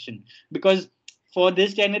of action. Because for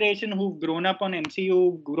this generation who've grown up on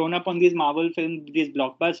MCU, grown up on these Marvel films, these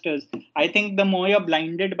blockbusters, I think the more you're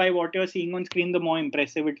blinded by what you're seeing on screen, the more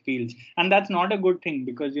impressive it feels. And that's not a good thing,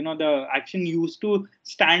 because, the action used to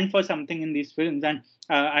stand for something in these films. And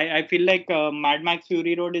I feel like Mad Max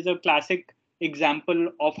Fury Road is a classic example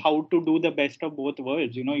of how to do the best of both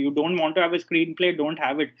worlds. You don't want to have a screenplay, don't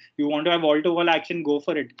have it. You want to have wall-to-wall action, go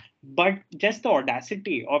for it. But just the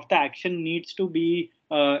audacity of the action needs to be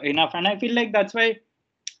enough. And I feel like that's why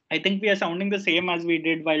I think we are sounding the same as we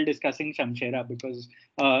did while discussing Shamshera, because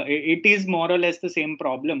it is more or less the same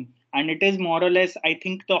problem. And it is more or less, I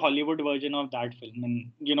think, the Hollywood version of that film.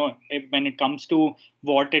 And, when it comes to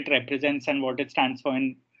what it represents and what it stands for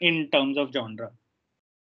in terms of genre.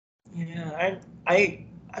 Yeah, I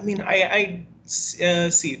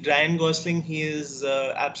see Ryan Gosling. He is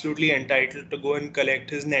absolutely entitled to go and collect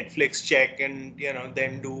his Netflix check, and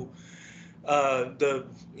then do the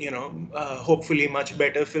hopefully much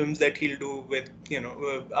better films that he'll do with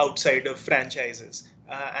outside of franchises.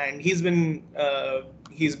 And he's been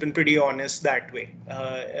pretty honest that way,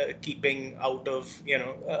 keeping out of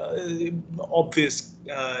obvious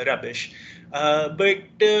rubbish. But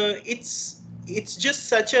it's just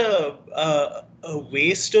such a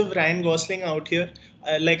waste of Ryan Gosling out here.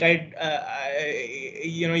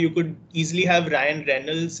 You could easily have Ryan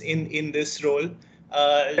Reynolds in this role,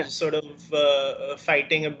 sort of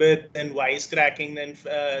fighting a bit, then wisecracking,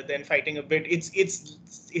 then fighting a bit.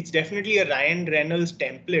 It's definitely a Ryan Reynolds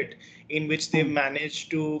template in which they've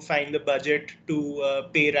managed to find the budget to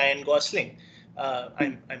pay Ryan Gosling.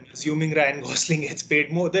 I'm assuming Ryan Gosling gets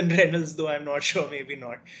paid more than Reynolds, though I'm not sure, maybe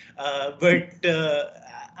not. But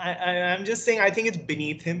I'm just saying, I think it's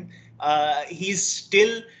beneath him. He's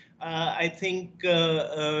still, I think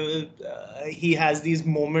he has these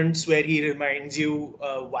moments where he reminds you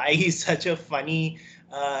why he's such a funny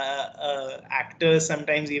actor,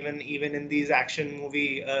 sometimes even in these action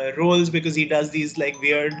movie roles, because he does these like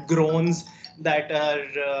weird groans that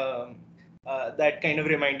are that kind of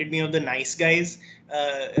reminded me of The Nice Guys,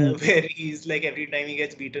 where he's like, every time he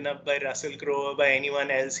gets beaten up by Russell Crowe or by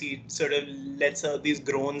anyone else, he sort of lets out these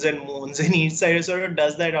groans and moans, and he sort of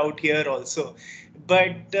does that out here also.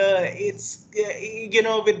 But it's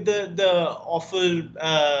with the awful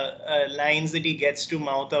lines that he gets to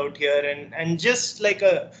mouth out here, and just like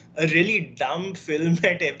a really dumb film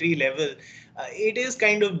at every level. It is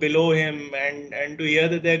kind of below him, and to hear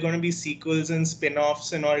that there are going to be sequels and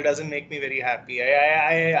spin-offs and all doesn't make me very happy.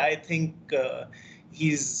 I think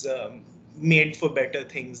he's made for better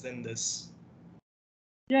things than this.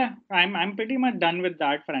 Yeah, I'm pretty much done with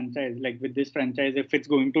that franchise. Like with this franchise, if it's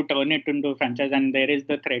going to turn it into a franchise, and there is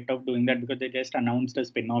the threat of doing that because they just announced a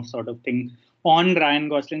spin-off sort of thing on Ryan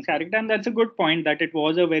Gosling's character, and that's a good point that it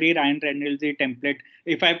was a very Ryan Reynoldsy template.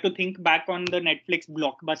 If I have to think back on the Netflix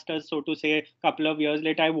blockbusters, so to say, a couple of years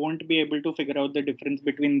later, I won't be able to figure out the difference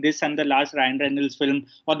between this and the last Ryan Reynolds film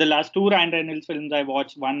or the last two Ryan Reynolds films I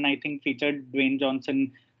watched. One I think featured Dwayne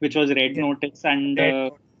Johnson, which was Red Yeah. Notice, and Red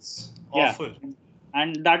Notice. yeah, Awful.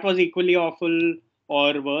 and that was equally awful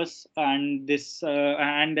or worse. And this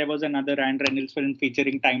and there was another Ryan Reynolds film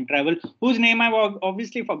featuring time travel, whose name I've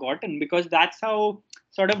obviously forgotten because that's how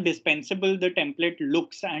sort of dispensable the template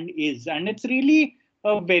looks and is, and it's really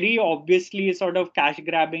a very obviously sort of cash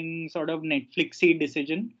grabbing sort of Netflixy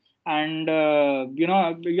decision. And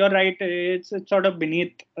you're right, it's sort of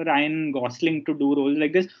beneath Ryan Gosling to do roles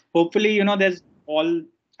like this. Hopefully, there's all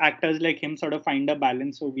actors like him sort of find a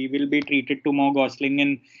balance, so we will be treated to more Gosling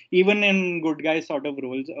in even in good guy sort of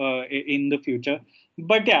roles in the future.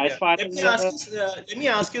 But yeah, as Yeah. far Let as me ask you. Let me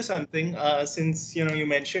ask you something. Since you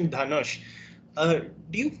mentioned Dhanush,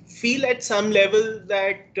 do you feel at some level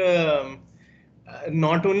that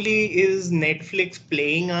not only is Netflix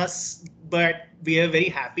playing us, but we are very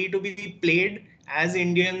happy to be played as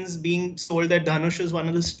Indians, being told that Dhanush is one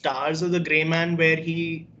of the stars of the Grey Man, where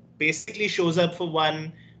he basically shows up for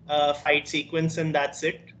one fight sequence and that's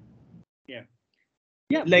it. yeah,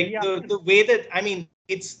 yeah, we Like are. the way that, I mean,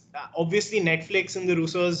 it's obviously Netflix and the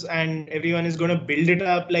Russos and everyone is going to build it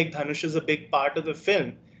up like Dhanush is a big part of the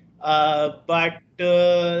film. But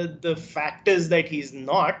the fact is that he's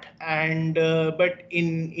not. And but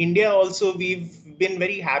in India also, we've been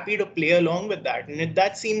very happy to play along with that, and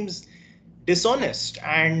that seems dishonest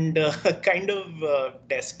and kind of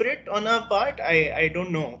desperate on our part. I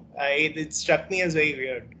don't know. It struck me as very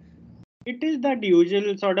weird. It is that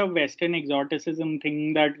usual sort of Western exoticism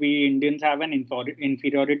thing that we Indians have an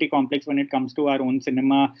inferiority complex when it comes to our own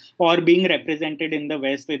cinema or being represented in the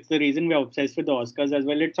West. It's the reason we're obsessed with the Oscars as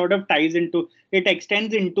well. It sort of ties into, it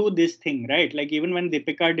extends into this thing, right? Like even when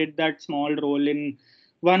Deepika did that small role in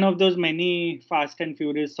one of those many Fast and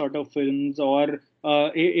Furious sort of films, or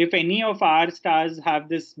if any of our stars have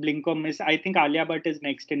this blink or miss, I think Alia Bhatt is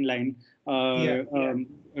next in line Yeah.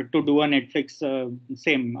 to do a Netflix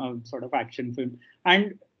same sort of action film.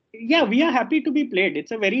 And yeah, we are happy to be played.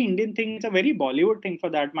 It's a very Indian thing. It's a very Bollywood thing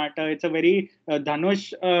for that matter. It's a very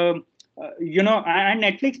Dhanush. And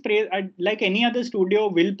Netflix prey, like any other studio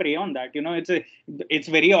will prey on that. It's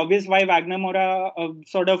very obvious why Wagner Moura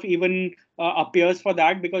sort of even appears for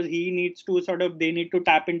that, because he needs to they need to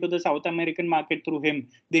tap into the South American market through him.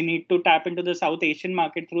 They need to tap into the South Asian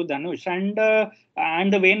market through Dhanush.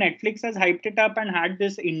 And the way Netflix has hyped it up and had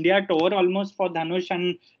this India tour almost for Dhanush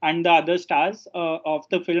and the other stars of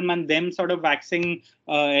the film, and them sort of waxing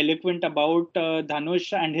eloquent about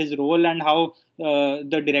Dhanush and his role, and how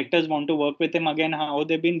the directors want to work with him again, how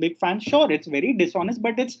they've been big fans. Sure, it's very dishonest,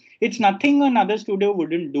 but it's nothing another studio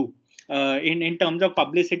wouldn't do. In terms of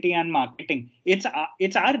publicity and marketing, it's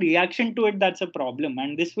our reaction to it that's a problem,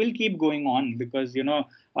 and this will keep going on because to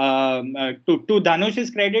Dhanush's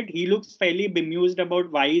credit, he looks fairly bemused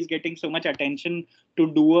about why he's getting so much attention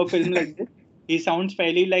to do a film like this. He sounds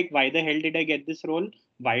fairly like, why the hell did I get this role?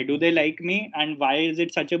 Why do they like me? And why is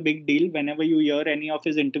it such a big deal whenever you hear any of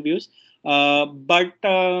his interviews? But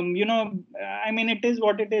I mean, it is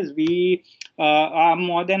what it is. We are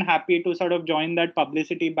more than happy to sort of join that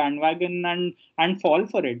publicity bandwagon and fall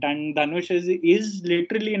for it. And Dhanush is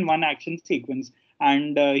literally in one action sequence,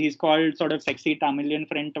 and he's called sort of sexy Tamilian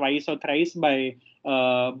friend twice or thrice by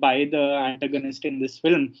the antagonist in this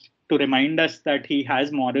film to remind us that he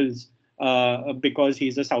has morals because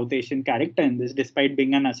he's a South Asian character in this, despite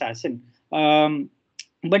being an assassin.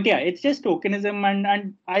 But yeah, it's just tokenism,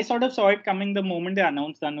 and I sort of saw it coming the moment they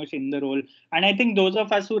announced Dhanush in the role. And I think those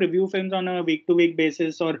of us who review films on a week-to-week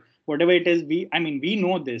basis or whatever it is, we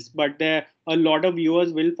know this, but there a lot of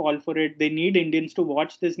viewers will fall for it. They need Indians to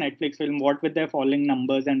watch this Netflix film, what with their falling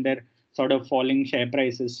numbers and their sort of falling share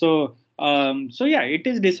prices. So yeah, it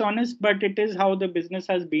is dishonest, but it is how the business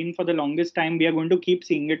has been for the longest time. We are going to keep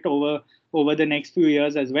seeing it over the next few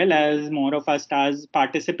years, as well as more of our stars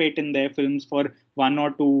participate in their films for one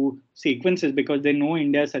or two sequences because they know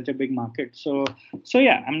India is such a big market. So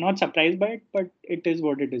yeah, I'm not surprised by it, but it is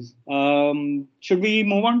what it is. Should we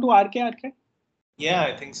move on to RK? Yeah,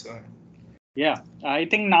 I think so. Yeah, I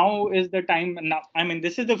think now is the time. Now, I mean,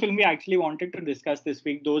 this is the film we actually wanted to discuss this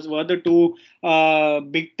week. Those were the two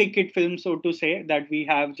big ticket films, so to say, that we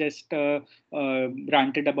have just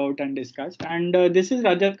ranted about and discussed. And this is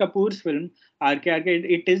Rajat Kapoor's film, RKRK.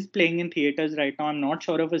 It is playing in theaters right now. I'm not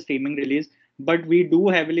sure of a streaming release. but we do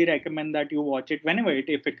heavily recommend that you watch it whenever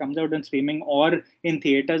if it comes out on streaming or in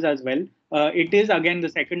theaters as well. It is again the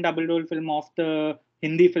second double role film of the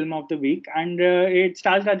Hindi film of the week, and it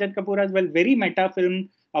stars Rajat Kapoor as well. Very meta film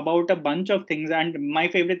about a bunch of things, and my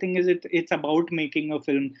favorite thing is it's about making a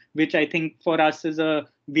film, which I think for us is a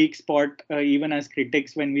weak spot, even as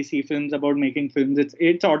critics. When we see films about making films,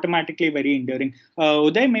 it's automatically very endearing.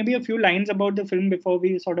 Uday, maybe a few lines about the film before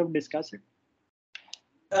we sort of discuss it.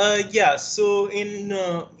 Yeah, so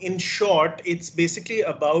in short, it's basically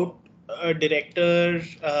about a director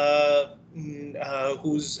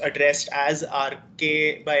who's addressed as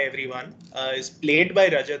RK by everyone, is played by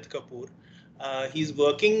Rajat Kapoor. He's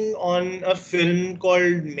working on a film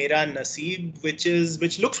called Mera Naseeb,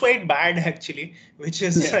 which looks quite bad actually, which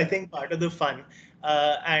is I think part of the fun.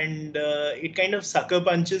 And it kind of sucker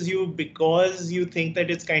punches you because you think that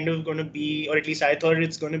it's kind of going to be, or at least I thought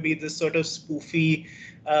it's going to be this sort of spoofy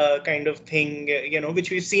kind of thing,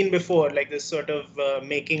 which we've seen before, like this sort of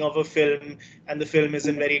making of a film, and the film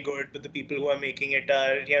isn't very good, but the people who are making it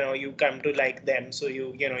are, you come to like them, so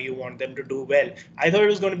you want them to do well. I thought it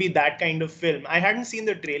was going to be that kind of film. I hadn't seen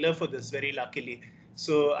the trailer for this, very luckily.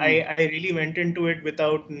 So I really went into it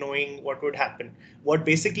without knowing what would happen. What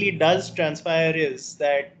basically does transpire is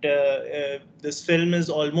that this film is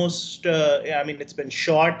almost, it's been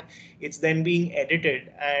shot, it's then being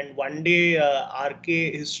edited, and one day RK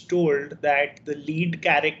is told that the lead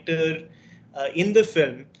character in the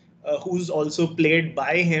film, who's also played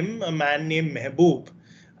by him, a man named Mehboob,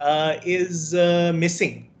 is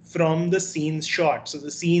missing from the scenes shot. So the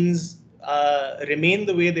scenes remain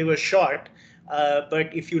the way they were shot,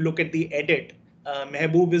 but if you look at the edit,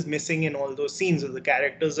 Mehboob is missing in all those scenes. So the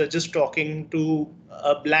characters are just talking to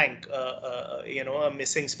a blank, a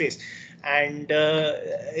missing space. And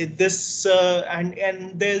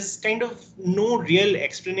and there's kind of no real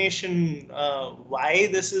explanation why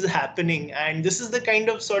this is happening. And this is the kind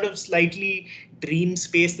of sort of slightly dream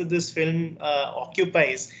space that this film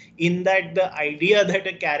occupies, in that the idea that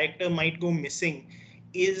a character might go missing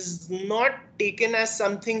is not taken as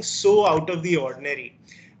something so out of the ordinary.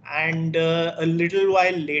 And a little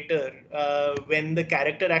while later, when the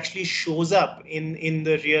character actually shows up in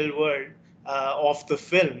the real world of the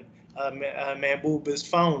film, Mehboob is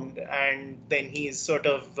found, and then he's sort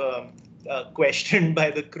of questioned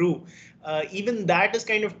by the crew. Even that is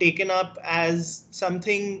kind of taken up as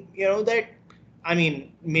something, that, I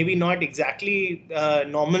mean, maybe not exactly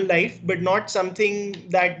normal life, but not something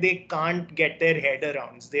that they can't get their head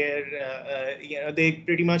around. They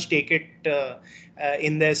pretty much take it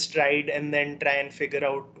in their stride, and then try and figure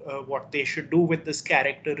out what they should do with this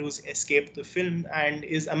character who's escaped the film and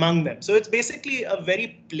is among them. So it's basically a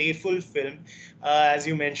very playful film, as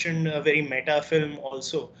you mentioned, a very meta film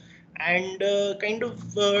also, and kind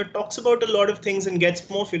of talks about a lot of things and gets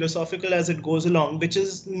more philosophical as it goes along, which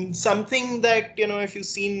is something that, if you've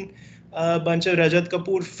seen a bunch of Rajat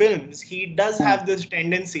Kapoor films, he does have this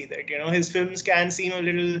tendency that, his films can seem a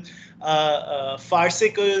little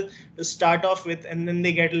farcical to start off with, and then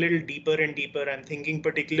they get a little deeper and deeper. I'm thinking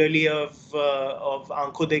particularly of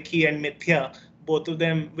Aankho Dekhi and Mithya, both of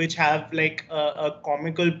them, which have like a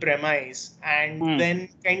comical premise, and then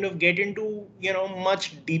kind of get into,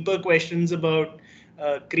 much deeper questions about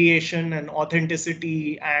creation and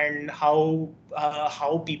authenticity, and how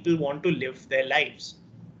people want to live their lives.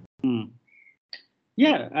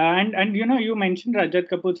 Yeah, and you mentioned Rajat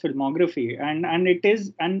Kapoor's filmography, and it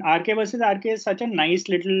is, and RK versus RK is such a nice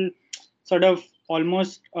little sort of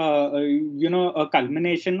almost a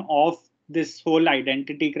culmination of this whole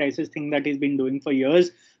identity crisis thing that he's been doing for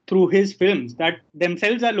years through his films that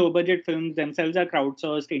themselves are low budget films, themselves are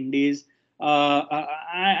crowdsourced indies,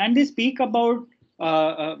 and they speak about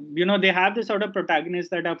they have this sort of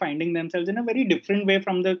protagonists that are finding themselves in a very different way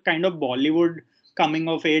from the kind of Bollywood coming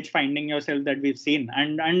of age finding yourself that we've seen.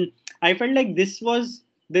 And I felt like this was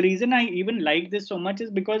the reason I even like this so much,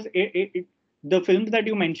 is because the films that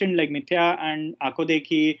you mentioned, like Mithya and Aankho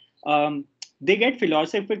Dekhi, they get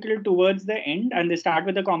philosophical towards the end, and they start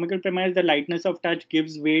with a comical premise. The lightness of touch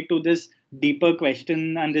gives way to this deeper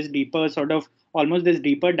question and this deeper sort of almost this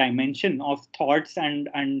deeper dimension of thoughts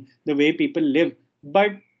and the way people live.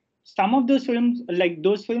 But some of those films, like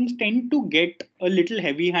those films, tend to get a little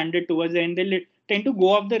heavy-handed towards the end. They tend to go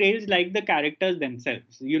off the rails, like the characters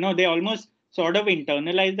themselves. They almost sort of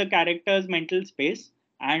internalize the character's mental space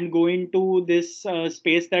and go into this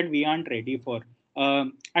space that we aren't ready for.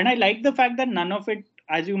 And I like the fact that none of it,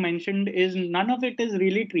 as you mentioned, is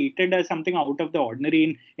really treated as something out of the ordinary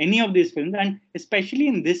in any of these films, and especially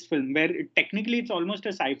in this film, where technically it's almost a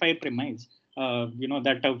sci-fi premise.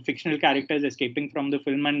 That a fictional character is escaping from the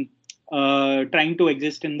film, and trying to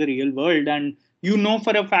exist in the real world, and you know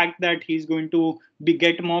for a fact that he's going to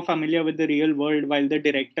get more familiar with the real world while the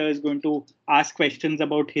director is going to ask questions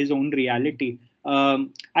about his own reality.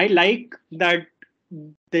 I like that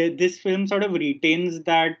this film sort of retains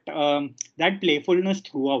that playfulness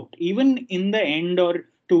throughout, even in the end or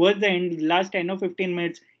towards the end, last 10 or 15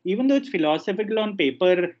 minutes. Even though it's philosophical on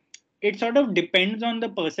paper, it sort of depends on the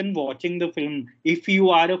person watching the film. If you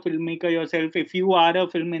are a filmmaker yourself, if you are a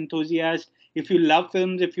film enthusiast, if you love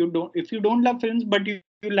films, if you don't love films but you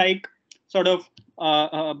like sort of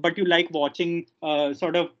but you like watching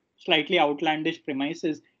sort of slightly outlandish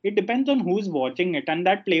premises, it depends on who's watching it, and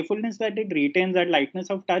that playfulness that it retains, that lightness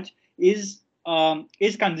of touch, is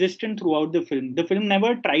consistent throughout the film. The film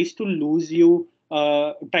never tries to lose you,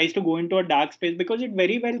 tries to go into a dark space, because it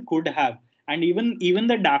very well could have. And even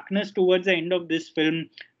the darkness towards the end of this film,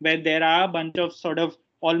 where there are a bunch of sort of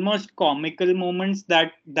almost comical moments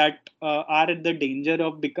that are at the danger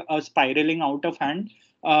of spiraling out of hand.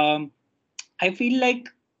 I feel like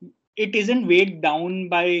it isn't weighed down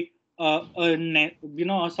by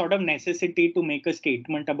a sort of necessity to make a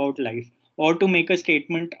statement about life, or to make a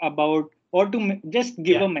statement about, or to just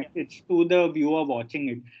give a message to the viewer watching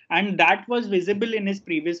it. And that was visible in his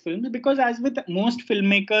previous films, because as with most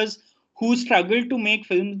filmmakers who struggle to make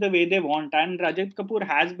films the way they want, and Rajat Kapoor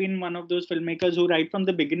has been one of those filmmakers who right from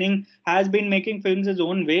the beginning has been making films his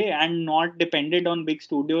own way and not depended on big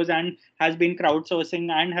studios, and has been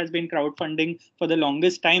crowdsourcing and has been crowdfunding for the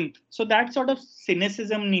longest time. So that sort of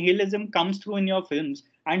cynicism, nihilism comes through in your films,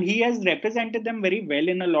 and he has represented them very well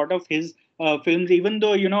in a lot of his films. Even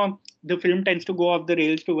though the film tends to go off the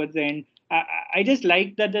rails towards the end, I just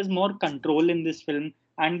like that there's more control in this film,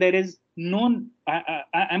 and there is no.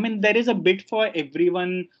 I mean, there is a bit for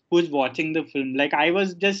everyone who's watching the film. Like I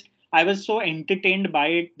was so entertained by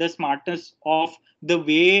it, the smartness of the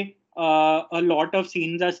way a lot of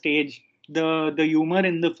scenes are staged, the humor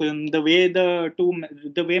in the film, the way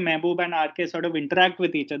Mehboob and RK sort of interact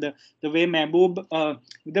with each other, the way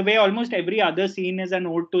the way almost every other scene is an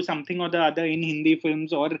ode to something or the other in Hindi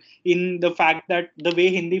films, or in the fact that the way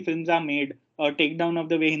Hindi films are made, or takedown of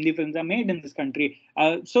the way Hindi films are made in this country.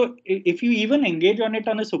 So if you even engage on it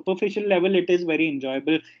on a superficial level, it is very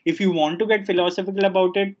enjoyable. If you want to get philosophical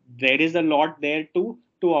about it, there is a lot there too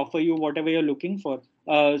to offer you whatever you're looking for.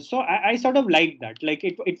 So I sort of like that. Like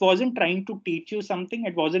it wasn't trying to teach you something.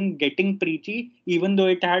 It wasn't getting preachy, even though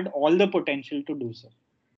it had all the potential to do so.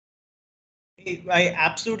 I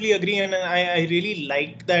absolutely agree, and I really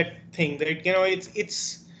liked that thing that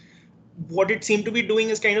it's what it seemed to be doing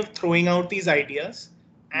is kind of throwing out these ideas,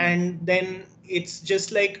 and then it's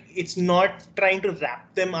just like it's not trying to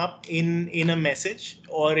wrap them up in a message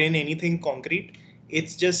or in anything concrete.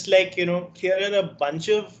 It's just like here are a bunch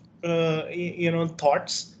of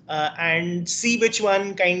thoughts, and see which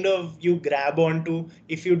one kind of you grab onto.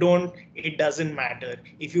 If you don't, it doesn't matter.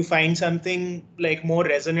 If you find something like more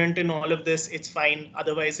resonant in all of this, it's fine.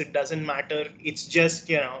 Otherwise, it doesn't matter. It's just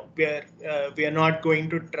we're not going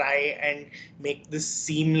to try and make this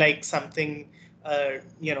seem like something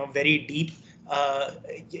very deep.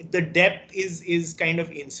 The depth is kind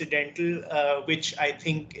of incidental, which I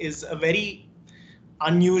think is a very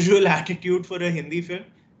unusual attitude for a Hindi film.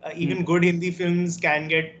 Even good Hindi films can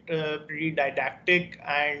get pretty didactic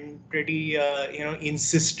and pretty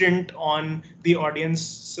insistent on the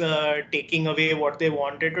audience taking away what they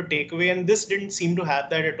wanted to take away, and this didn't seem to have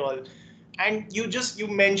that at all. And you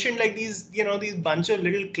mentioned like these bunch of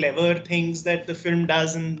little clever things that the film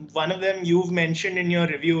does, and one of them you've mentioned in your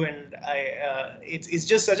review, and it's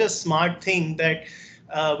just such a smart thing that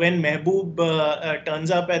when Mehboob turns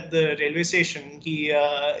up at the railway station,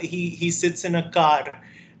 he sits in a car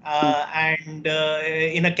and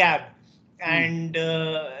in a cab, and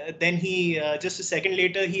then he just a second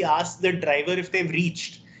later he asks the driver if they've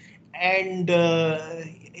reached, and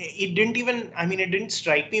it didn't even, I mean, it didn't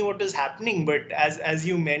strike me what was happening, but as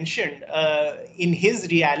you mentioned, in his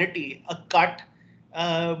reality, a cut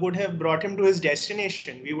would have brought him to his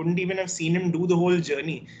destination. We wouldn't even have seen him do the whole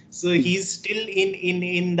journey. So he's still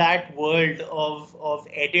in that world of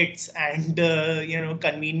edits and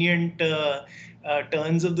convenient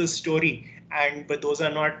turns of the story. And but those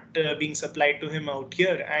are not being supplied to him out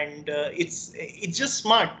here, and it's just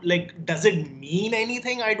smart. Like, does it mean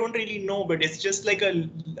anything? I don't really know, but it's just like a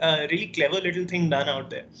really clever little thing done out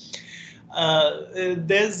there.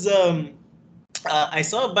 There's I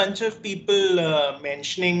saw a bunch of people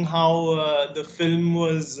mentioning how the film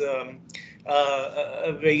was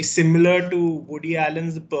very similar to Woody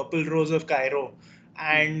Allen's The Purple Rose of Cairo,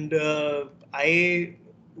 and I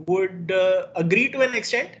would agree to an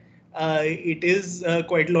extent. It is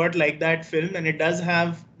quite a lot like that film, and it does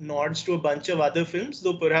have nods to a bunch of other films,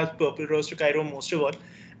 though perhaps Purple Rose to Cairo most of all.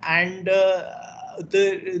 And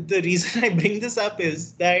the reason I bring this up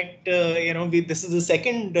is that this is the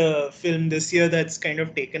second film this year that's kind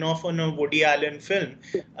of taken off on a Woody Allen film.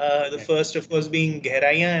 The first, of course, being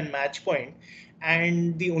Gehraiyaan and Match Point.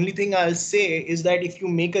 And the only thing I'll say is that if you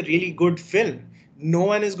make a really good film, no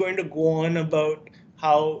one is going to go on about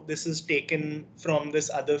how this is taken from this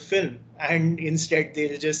other film, and instead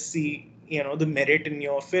they'll just see the merit in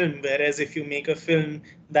your film. Whereas if you make a film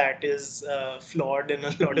that is flawed in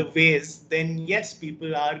a lot of ways, then yes,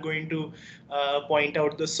 people are going to point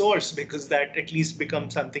out the source, because that at least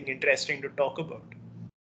becomes something interesting to talk about.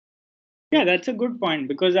 Yeah, that's a good point,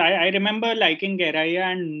 because I remember liking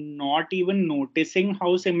Gehraiyaan and not even noticing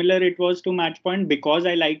how similar it was to Match Point, because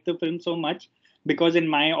I liked the film so much. Because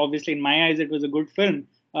obviously in my eyes it was a good film.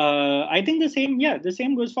 I think the same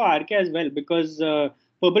goes for RK as well, because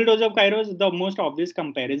Purple Rose of Cairo is the most obvious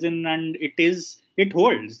comparison, and it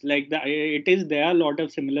holds there are a lot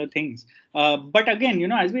of similar things. But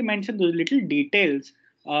again, as we mentioned, those little details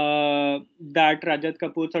that Rajat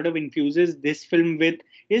Kapoor sort of infuses this film with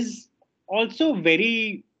is also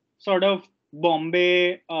very sort of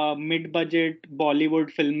Bombay mid-budget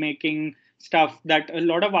Bollywood filmmaking stuff that a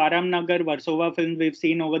lot of Aram Nagar, Versova films we've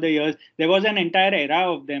seen over the years. There was an entire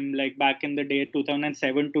era of them, like back in the day,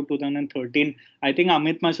 2007 to 2013. I think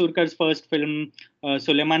Amit Masurkar's first film,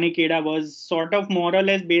 Suleimani Keda, was sort of more or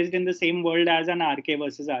less based in the same world as an RK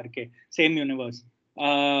versus RK, same universe.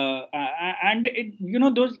 And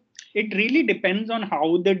it really depends on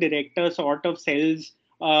how the director sort of sells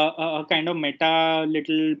a kind of meta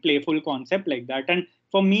little playful concept like that. And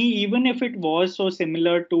for me, even if it was so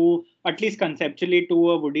similar to, at least conceptually,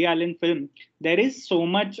 to a Woody Allen film, there is so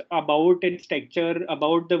much about its texture,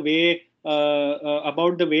 about the way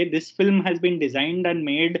this film has been designed and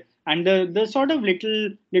made, and the sort of little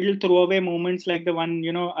throwaway moments, like the one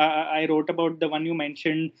I wrote about, the one you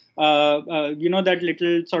mentioned, that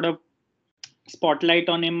little sort of spotlight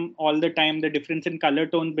on him all the time, the difference in color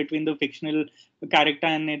tones between the fictional character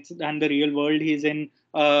and the real world he's in,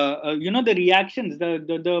 the reactions,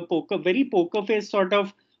 the very poker face sort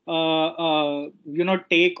of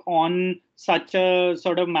take on such a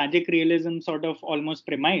sort of magic realism sort of almost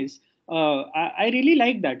premise. I really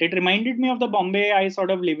like that. It reminded me of the Bombay I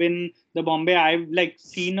sort of live in, the Bombay I've like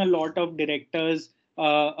seen a lot of directors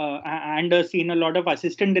and seen a lot of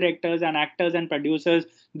assistant directors and actors and producers.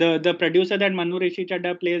 The producer that Manu Rishi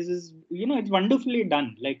Chadha plays is, it's wonderfully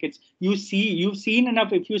done. Like, you've seen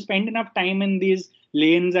enough. If you spend enough time in these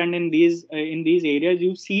lanes and in these areas,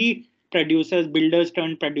 you see builders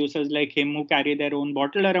turned producers like him who carry their own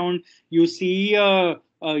bottle around. You see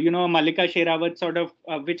Malika Sherawat sort of,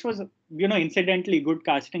 which was incidentally good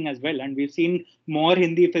casting as well, and we've seen more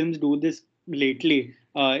Hindi films do this lately,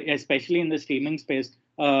 especially in the streaming space.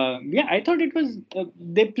 I thought it was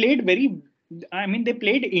they played they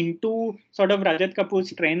played into sort of Rajat Kapoor's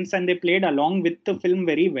strengths, and they played along with the film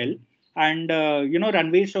very well. And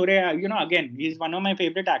Ranveer Shore, again, he's one of my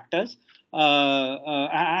favorite actors.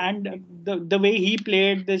 And the way he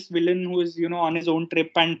played this villain who is on his own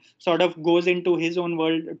trip and sort of goes into his own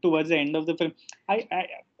world towards the end of the film,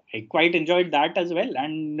 I quite enjoyed that as well.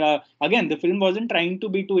 And again, the film wasn't trying to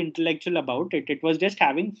be too intellectual about it. It was just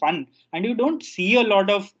having fun. And you don't see a lot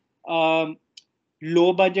of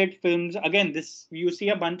low budget films. Again, this you see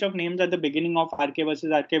a bunch of names at the beginning of RK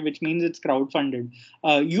versus RK, which means it's crowdfunded.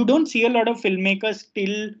 You don't see a lot of filmmakers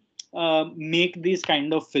still make these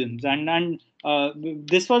kind of films. And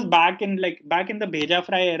this was back in the Bheja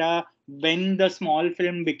Fry era, when the small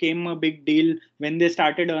film became a big deal, when they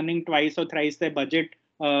started earning twice or thrice their budget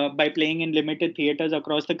by playing in limited theaters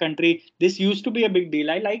across the country. This used to be a big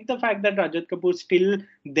deal. I like the fact that Rajat Kapoor still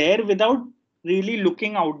there without really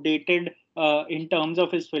looking outdated in terms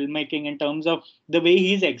of his filmmaking, in terms of the way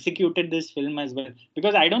he's executed this film as well.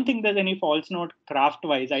 Because I don't think there's any false note craft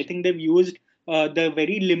wise. I think they've used the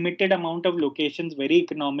very limited amount of locations very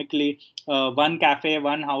economically. One cafe,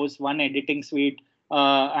 one house, one editing suite,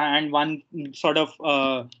 and one sort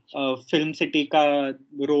of film city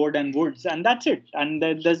road and woods, and that's it. And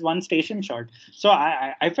there's one station shot. So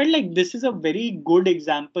I felt like this is a very good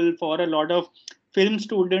example for a lot of film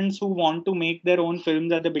students who want to make their own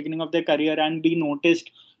films at the beginning of their career and be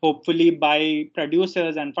noticed, hopefully, by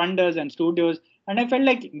producers and funders and studios. And I felt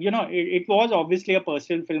like, it was obviously a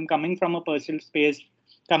personal film, coming from a personal space,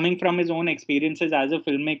 coming from his own experiences as a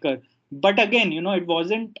filmmaker. But again, it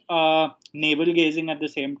wasn't navel gazing at the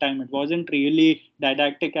same time. It wasn't really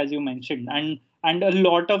didactic, as you mentioned. And a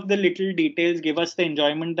lot of the little details give us the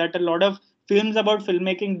enjoyment that a lot of films about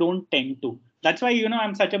filmmaking don't tend to. That's why,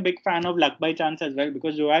 I'm such a big fan of Luck by Chance as well,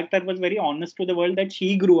 because Zoe Akhtar was very honest to the world that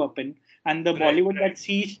she grew up in and the Bollywood that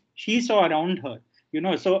she saw around her.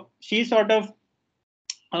 So she sort of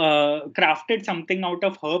crafted something out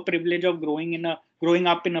of her privilege of growing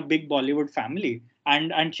up in a big Bollywood family,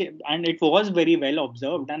 and it was very well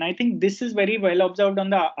observed. And I think this is very well observed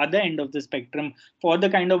on the other end of the spectrum for the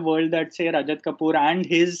kind of world that, say, Rajat Kapoor and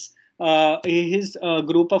his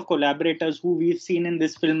group of collaborators who we've seen in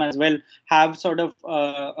this film as well have sort of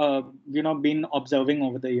been observing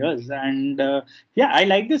over the years. And yeah, I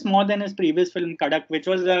like this more than his previous film Kadak, which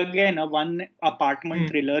was again a one apartment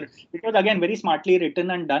thriller. It was again very smartly written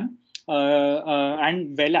and done.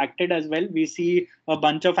 And well acted as well. We see a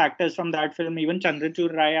bunch of actors from that film. Even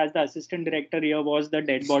Chandrachud Rai as the assistant director here was the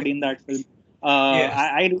dead body in that film.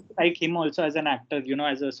 I really like him also as an actor,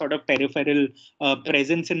 as a sort of peripheral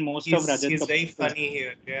presence in most of Rajat Kapoor's. He's very funny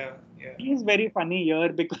here. Yeah. He's very funny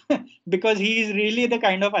here because he is really the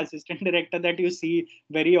kind of assistant director that you see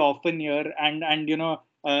very often here, and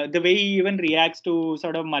the way he even reacts to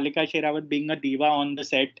sort of Malika Sherawat being a diva on the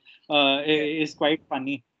set is quite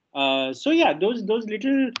funny. So yeah, those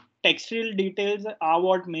little textual details are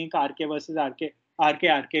what make RK versus RK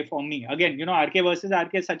for me. Again, RK versus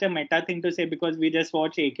RK is such a meta thing to say because we just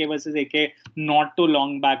watched AK versus AK not too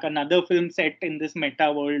long back. Another film set in this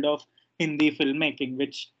meta world of Hindi filmmaking,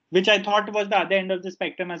 which I thought was the other end of the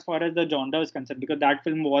spectrum as far as the genre is concerned, because that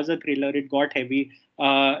film was a thriller. It got heavy.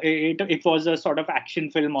 It was a sort of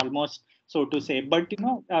action film almost, so to say. But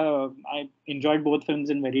I enjoyed both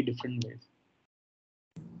films in very different ways.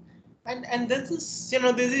 And there's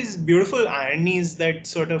these beautiful ironies that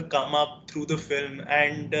sort of come up through the film,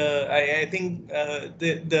 and I think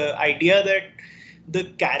the idea that the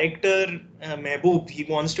character Mehboob, he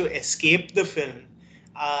wants to escape the film,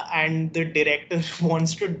 and the director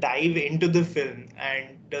wants to dive into the film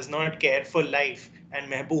and does not care for life,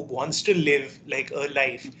 and Mehboob wants to live like a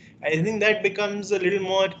life. I think that becomes a little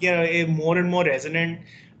more, more and more resonant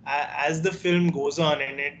as the film goes on,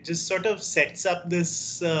 and it just sort of sets up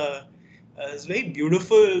this very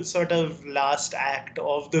beautiful sort of last act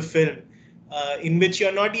of the film, in which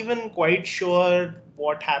you're not even quite sure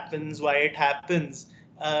what happens, why it happens,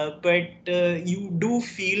 but you do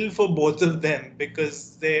feel for both of them,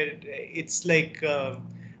 because it's like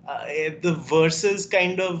the verses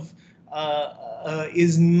kind of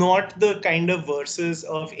is not the kind of verses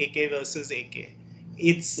of AK versus AK.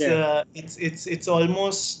 It's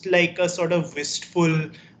almost like a sort of wistful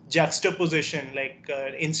juxtaposition, like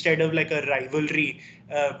instead of like a rivalry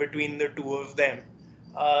between the two of them.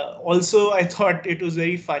 Also, I thought it was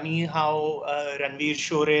very funny how Ranveer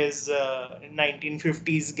Shore's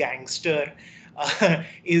 1950s gangster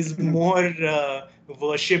is more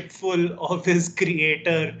worshipful of his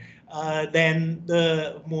creator than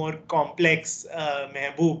the more complex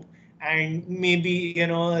Mehboob. And maybe,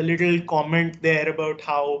 a little comment there about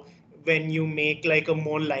how when you make like a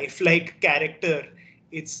more lifelike character,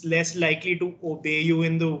 it's less likely to obey you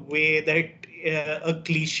in the way that a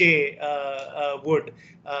cliche would,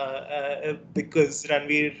 because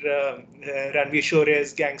Ranveer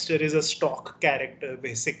Shore's gangster is a stock character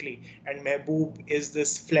basically, and Mehboob is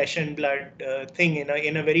this flesh and blood thing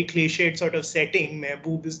in a very cliched sort of setting.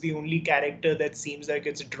 Mehboob is the only character that seems like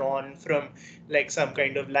it's drawn from like some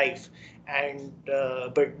kind of life, and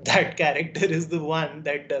but that character is the one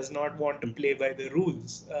that does not want to play by the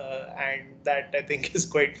rules, and that I think is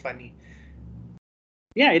quite funny.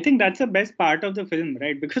 Yeah, I think that's the best part of the film,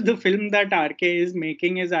 right? Because the film that RK is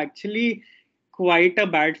making is actually quite a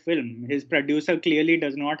bad film. His producer clearly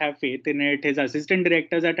does not have faith in it. His assistant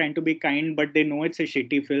directors are trying to be kind, but they know it's a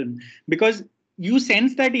shitty film. Because you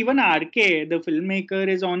sense that even RK, the filmmaker,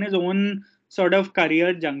 is on his own sort of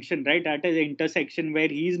career junction, right? At an intersection where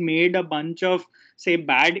he's made a bunch of, say,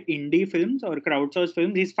 bad indie films or crowdsourced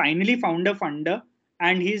films. He's finally found a funder,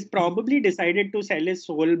 and he's probably decided to sell his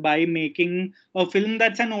soul by making a film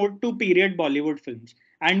that's an ode to period Bollywood films.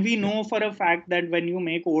 And we know for a fact that when you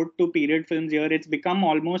make ode to period films here, it's become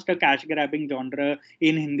almost a cash grabbing genre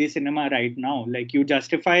in Hindi cinema right now. Like, you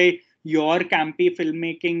justify your campy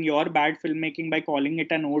filmmaking, your bad filmmaking by calling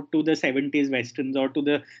it an ode to the 70s westerns or to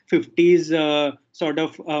the 50s sort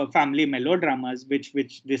of family melodramas,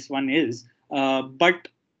 which this one is. But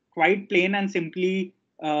quite plain and simply,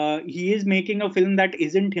 he is making a film that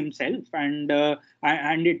isn't himself, and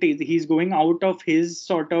he's going out of his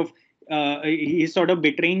sort of he's sort of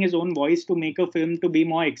betraying his own voice to make a film to be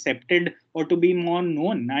more accepted or to be more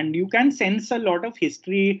known. And you can sense a lot of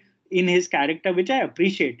history in his character, which I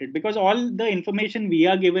appreciated, because all the information we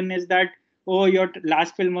are given is that, oh, your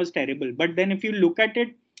last film was terrible. But then if you look at it,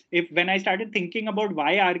 when I started thinking about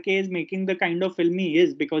why RK is making the kind of film he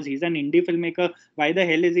is, because he's an indie filmmaker, why the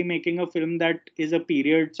hell is he making a film that is a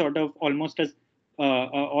period sort of almost an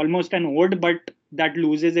ode, but that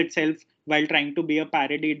loses itself while trying to be a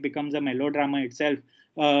parody? It becomes a melodrama itself.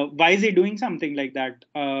 Why is he doing something like that?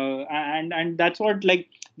 And that's what, like,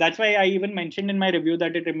 that's why I even mentioned in my review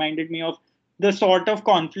that it reminded me of the sort of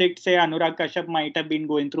conflict, say, Anurag Kashyap might have been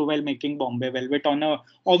going through while making Bombay Velvet,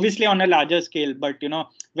 obviously on a larger scale. But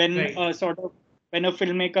when Right. when a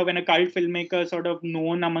filmmaker, when a cult filmmaker, sort of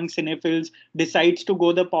known among cinephiles, decides to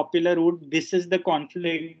go the popular route, this is the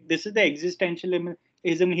conflict, this is the existentialism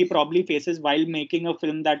he probably faces while making a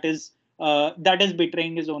film that is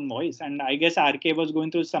betraying his own voice. And I guess RK was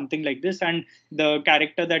going through something like this, and the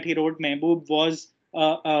character that he wrote, Mehboob, was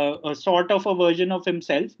a sort of a version of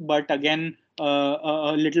himself, but again,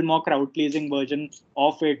 a little more crowd pleasing version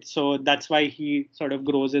of it. So that's why he sort of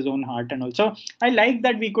grows his own heart. And also, I like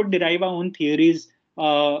that we could derive our own theories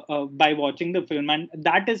by watching the film, and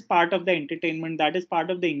that is part of the entertainment. That is part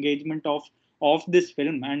of the engagement of this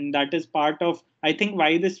film, and that is part of, I think,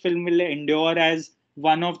 why this film will endure as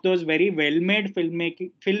one of those very well-made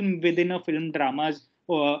film within a film dramas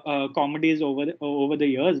or comedies over the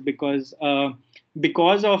years, because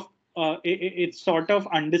of its sort of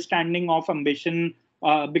understanding of ambition,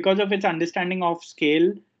 because of its understanding of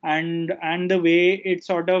scale, and the way it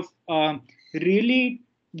sort of really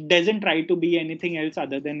doesn't try to be anything else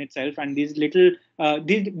other than itself. And these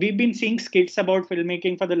we've been seeing skits about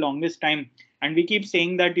filmmaking for the longest time, and we keep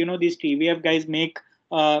saying that these TVF guys make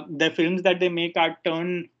the films that they make are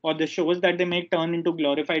turn or the shows that they make turn into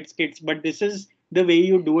glorified skits. But this is the way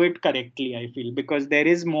you do it correctly, I feel, because there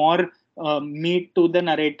is more meat to the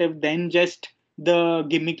narrative than just the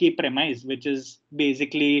gimmicky premise, which is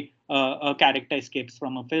basically a character escapes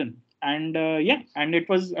from a film. And yeah, and it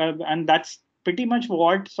was, and that's pretty much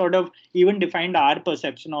what sort of even defined our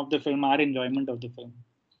perception of the film, our enjoyment of the film.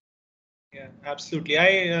 Yeah, absolutely.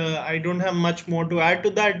 I don't have much more to add to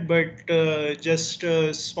that, but just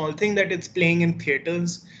a small thing that it's playing in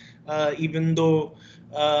theaters, even though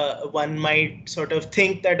one might sort of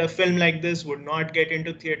think that a film like this would not get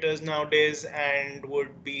into theaters nowadays and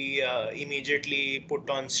would be immediately put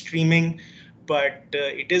on streaming, but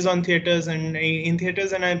it is on theaters and in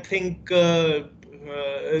theaters, and I think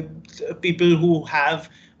people who have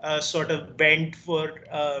sort of bent for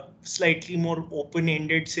slightly more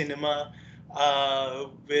open-ended cinema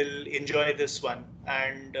will enjoy this one,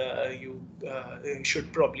 and you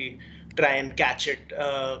should probably try and catch it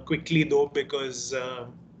quickly though, because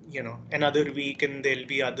another week and there'll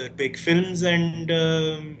be other big films, and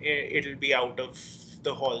it'll be out of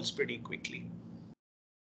the halls pretty quickly.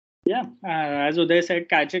 Yeah, as Uday said,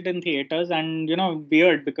 catch it in theaters. And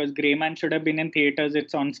weird, because Grey Man should have been in theaters,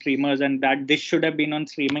 it's on streamers, and that this should have been on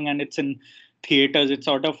streaming and it's in theaters. It's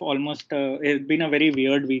sort of almost it's been a very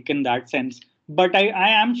weird week in that sense. But I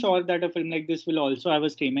am sure that a film like this will also have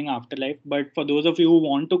a streaming afterlife. But for those of you who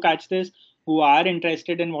want to catch this, who are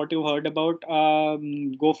interested in what you heard about,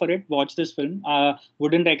 go for it. Watch this film.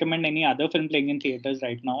 Wouldn't recommend any other film playing in theaters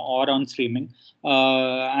right now or on streaming.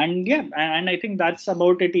 And yeah, and I think that's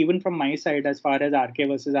about it, even from my side, as far as RK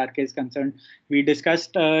versus RK is concerned. We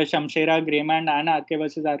discussed Shamshera, Greyman, and RK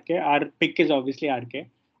versus RK. Our pick is obviously RK.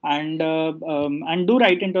 And do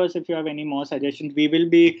write into us if you have any more suggestions. We will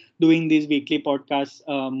be doing these weekly podcasts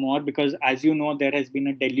more, because, as you know, there has been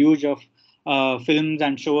a deluge of films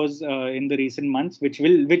and shows in the recent months, which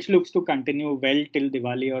looks to continue well till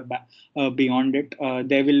Diwali or beyond it.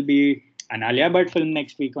 There will be an Alia Bhatt film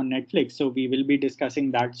next week on Netflix, so we will be discussing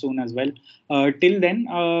that soon as well. Till then,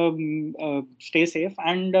 stay safe,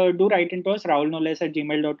 and do write into us,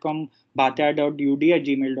 raulnoles@gmail.com,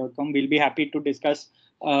 bhatya.ud@gmail.com. We'll be happy to discuss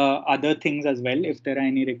other things as well if there are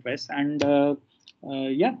any requests. And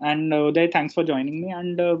yeah, and Uday, thanks for joining me,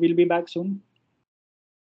 and we'll be back soon.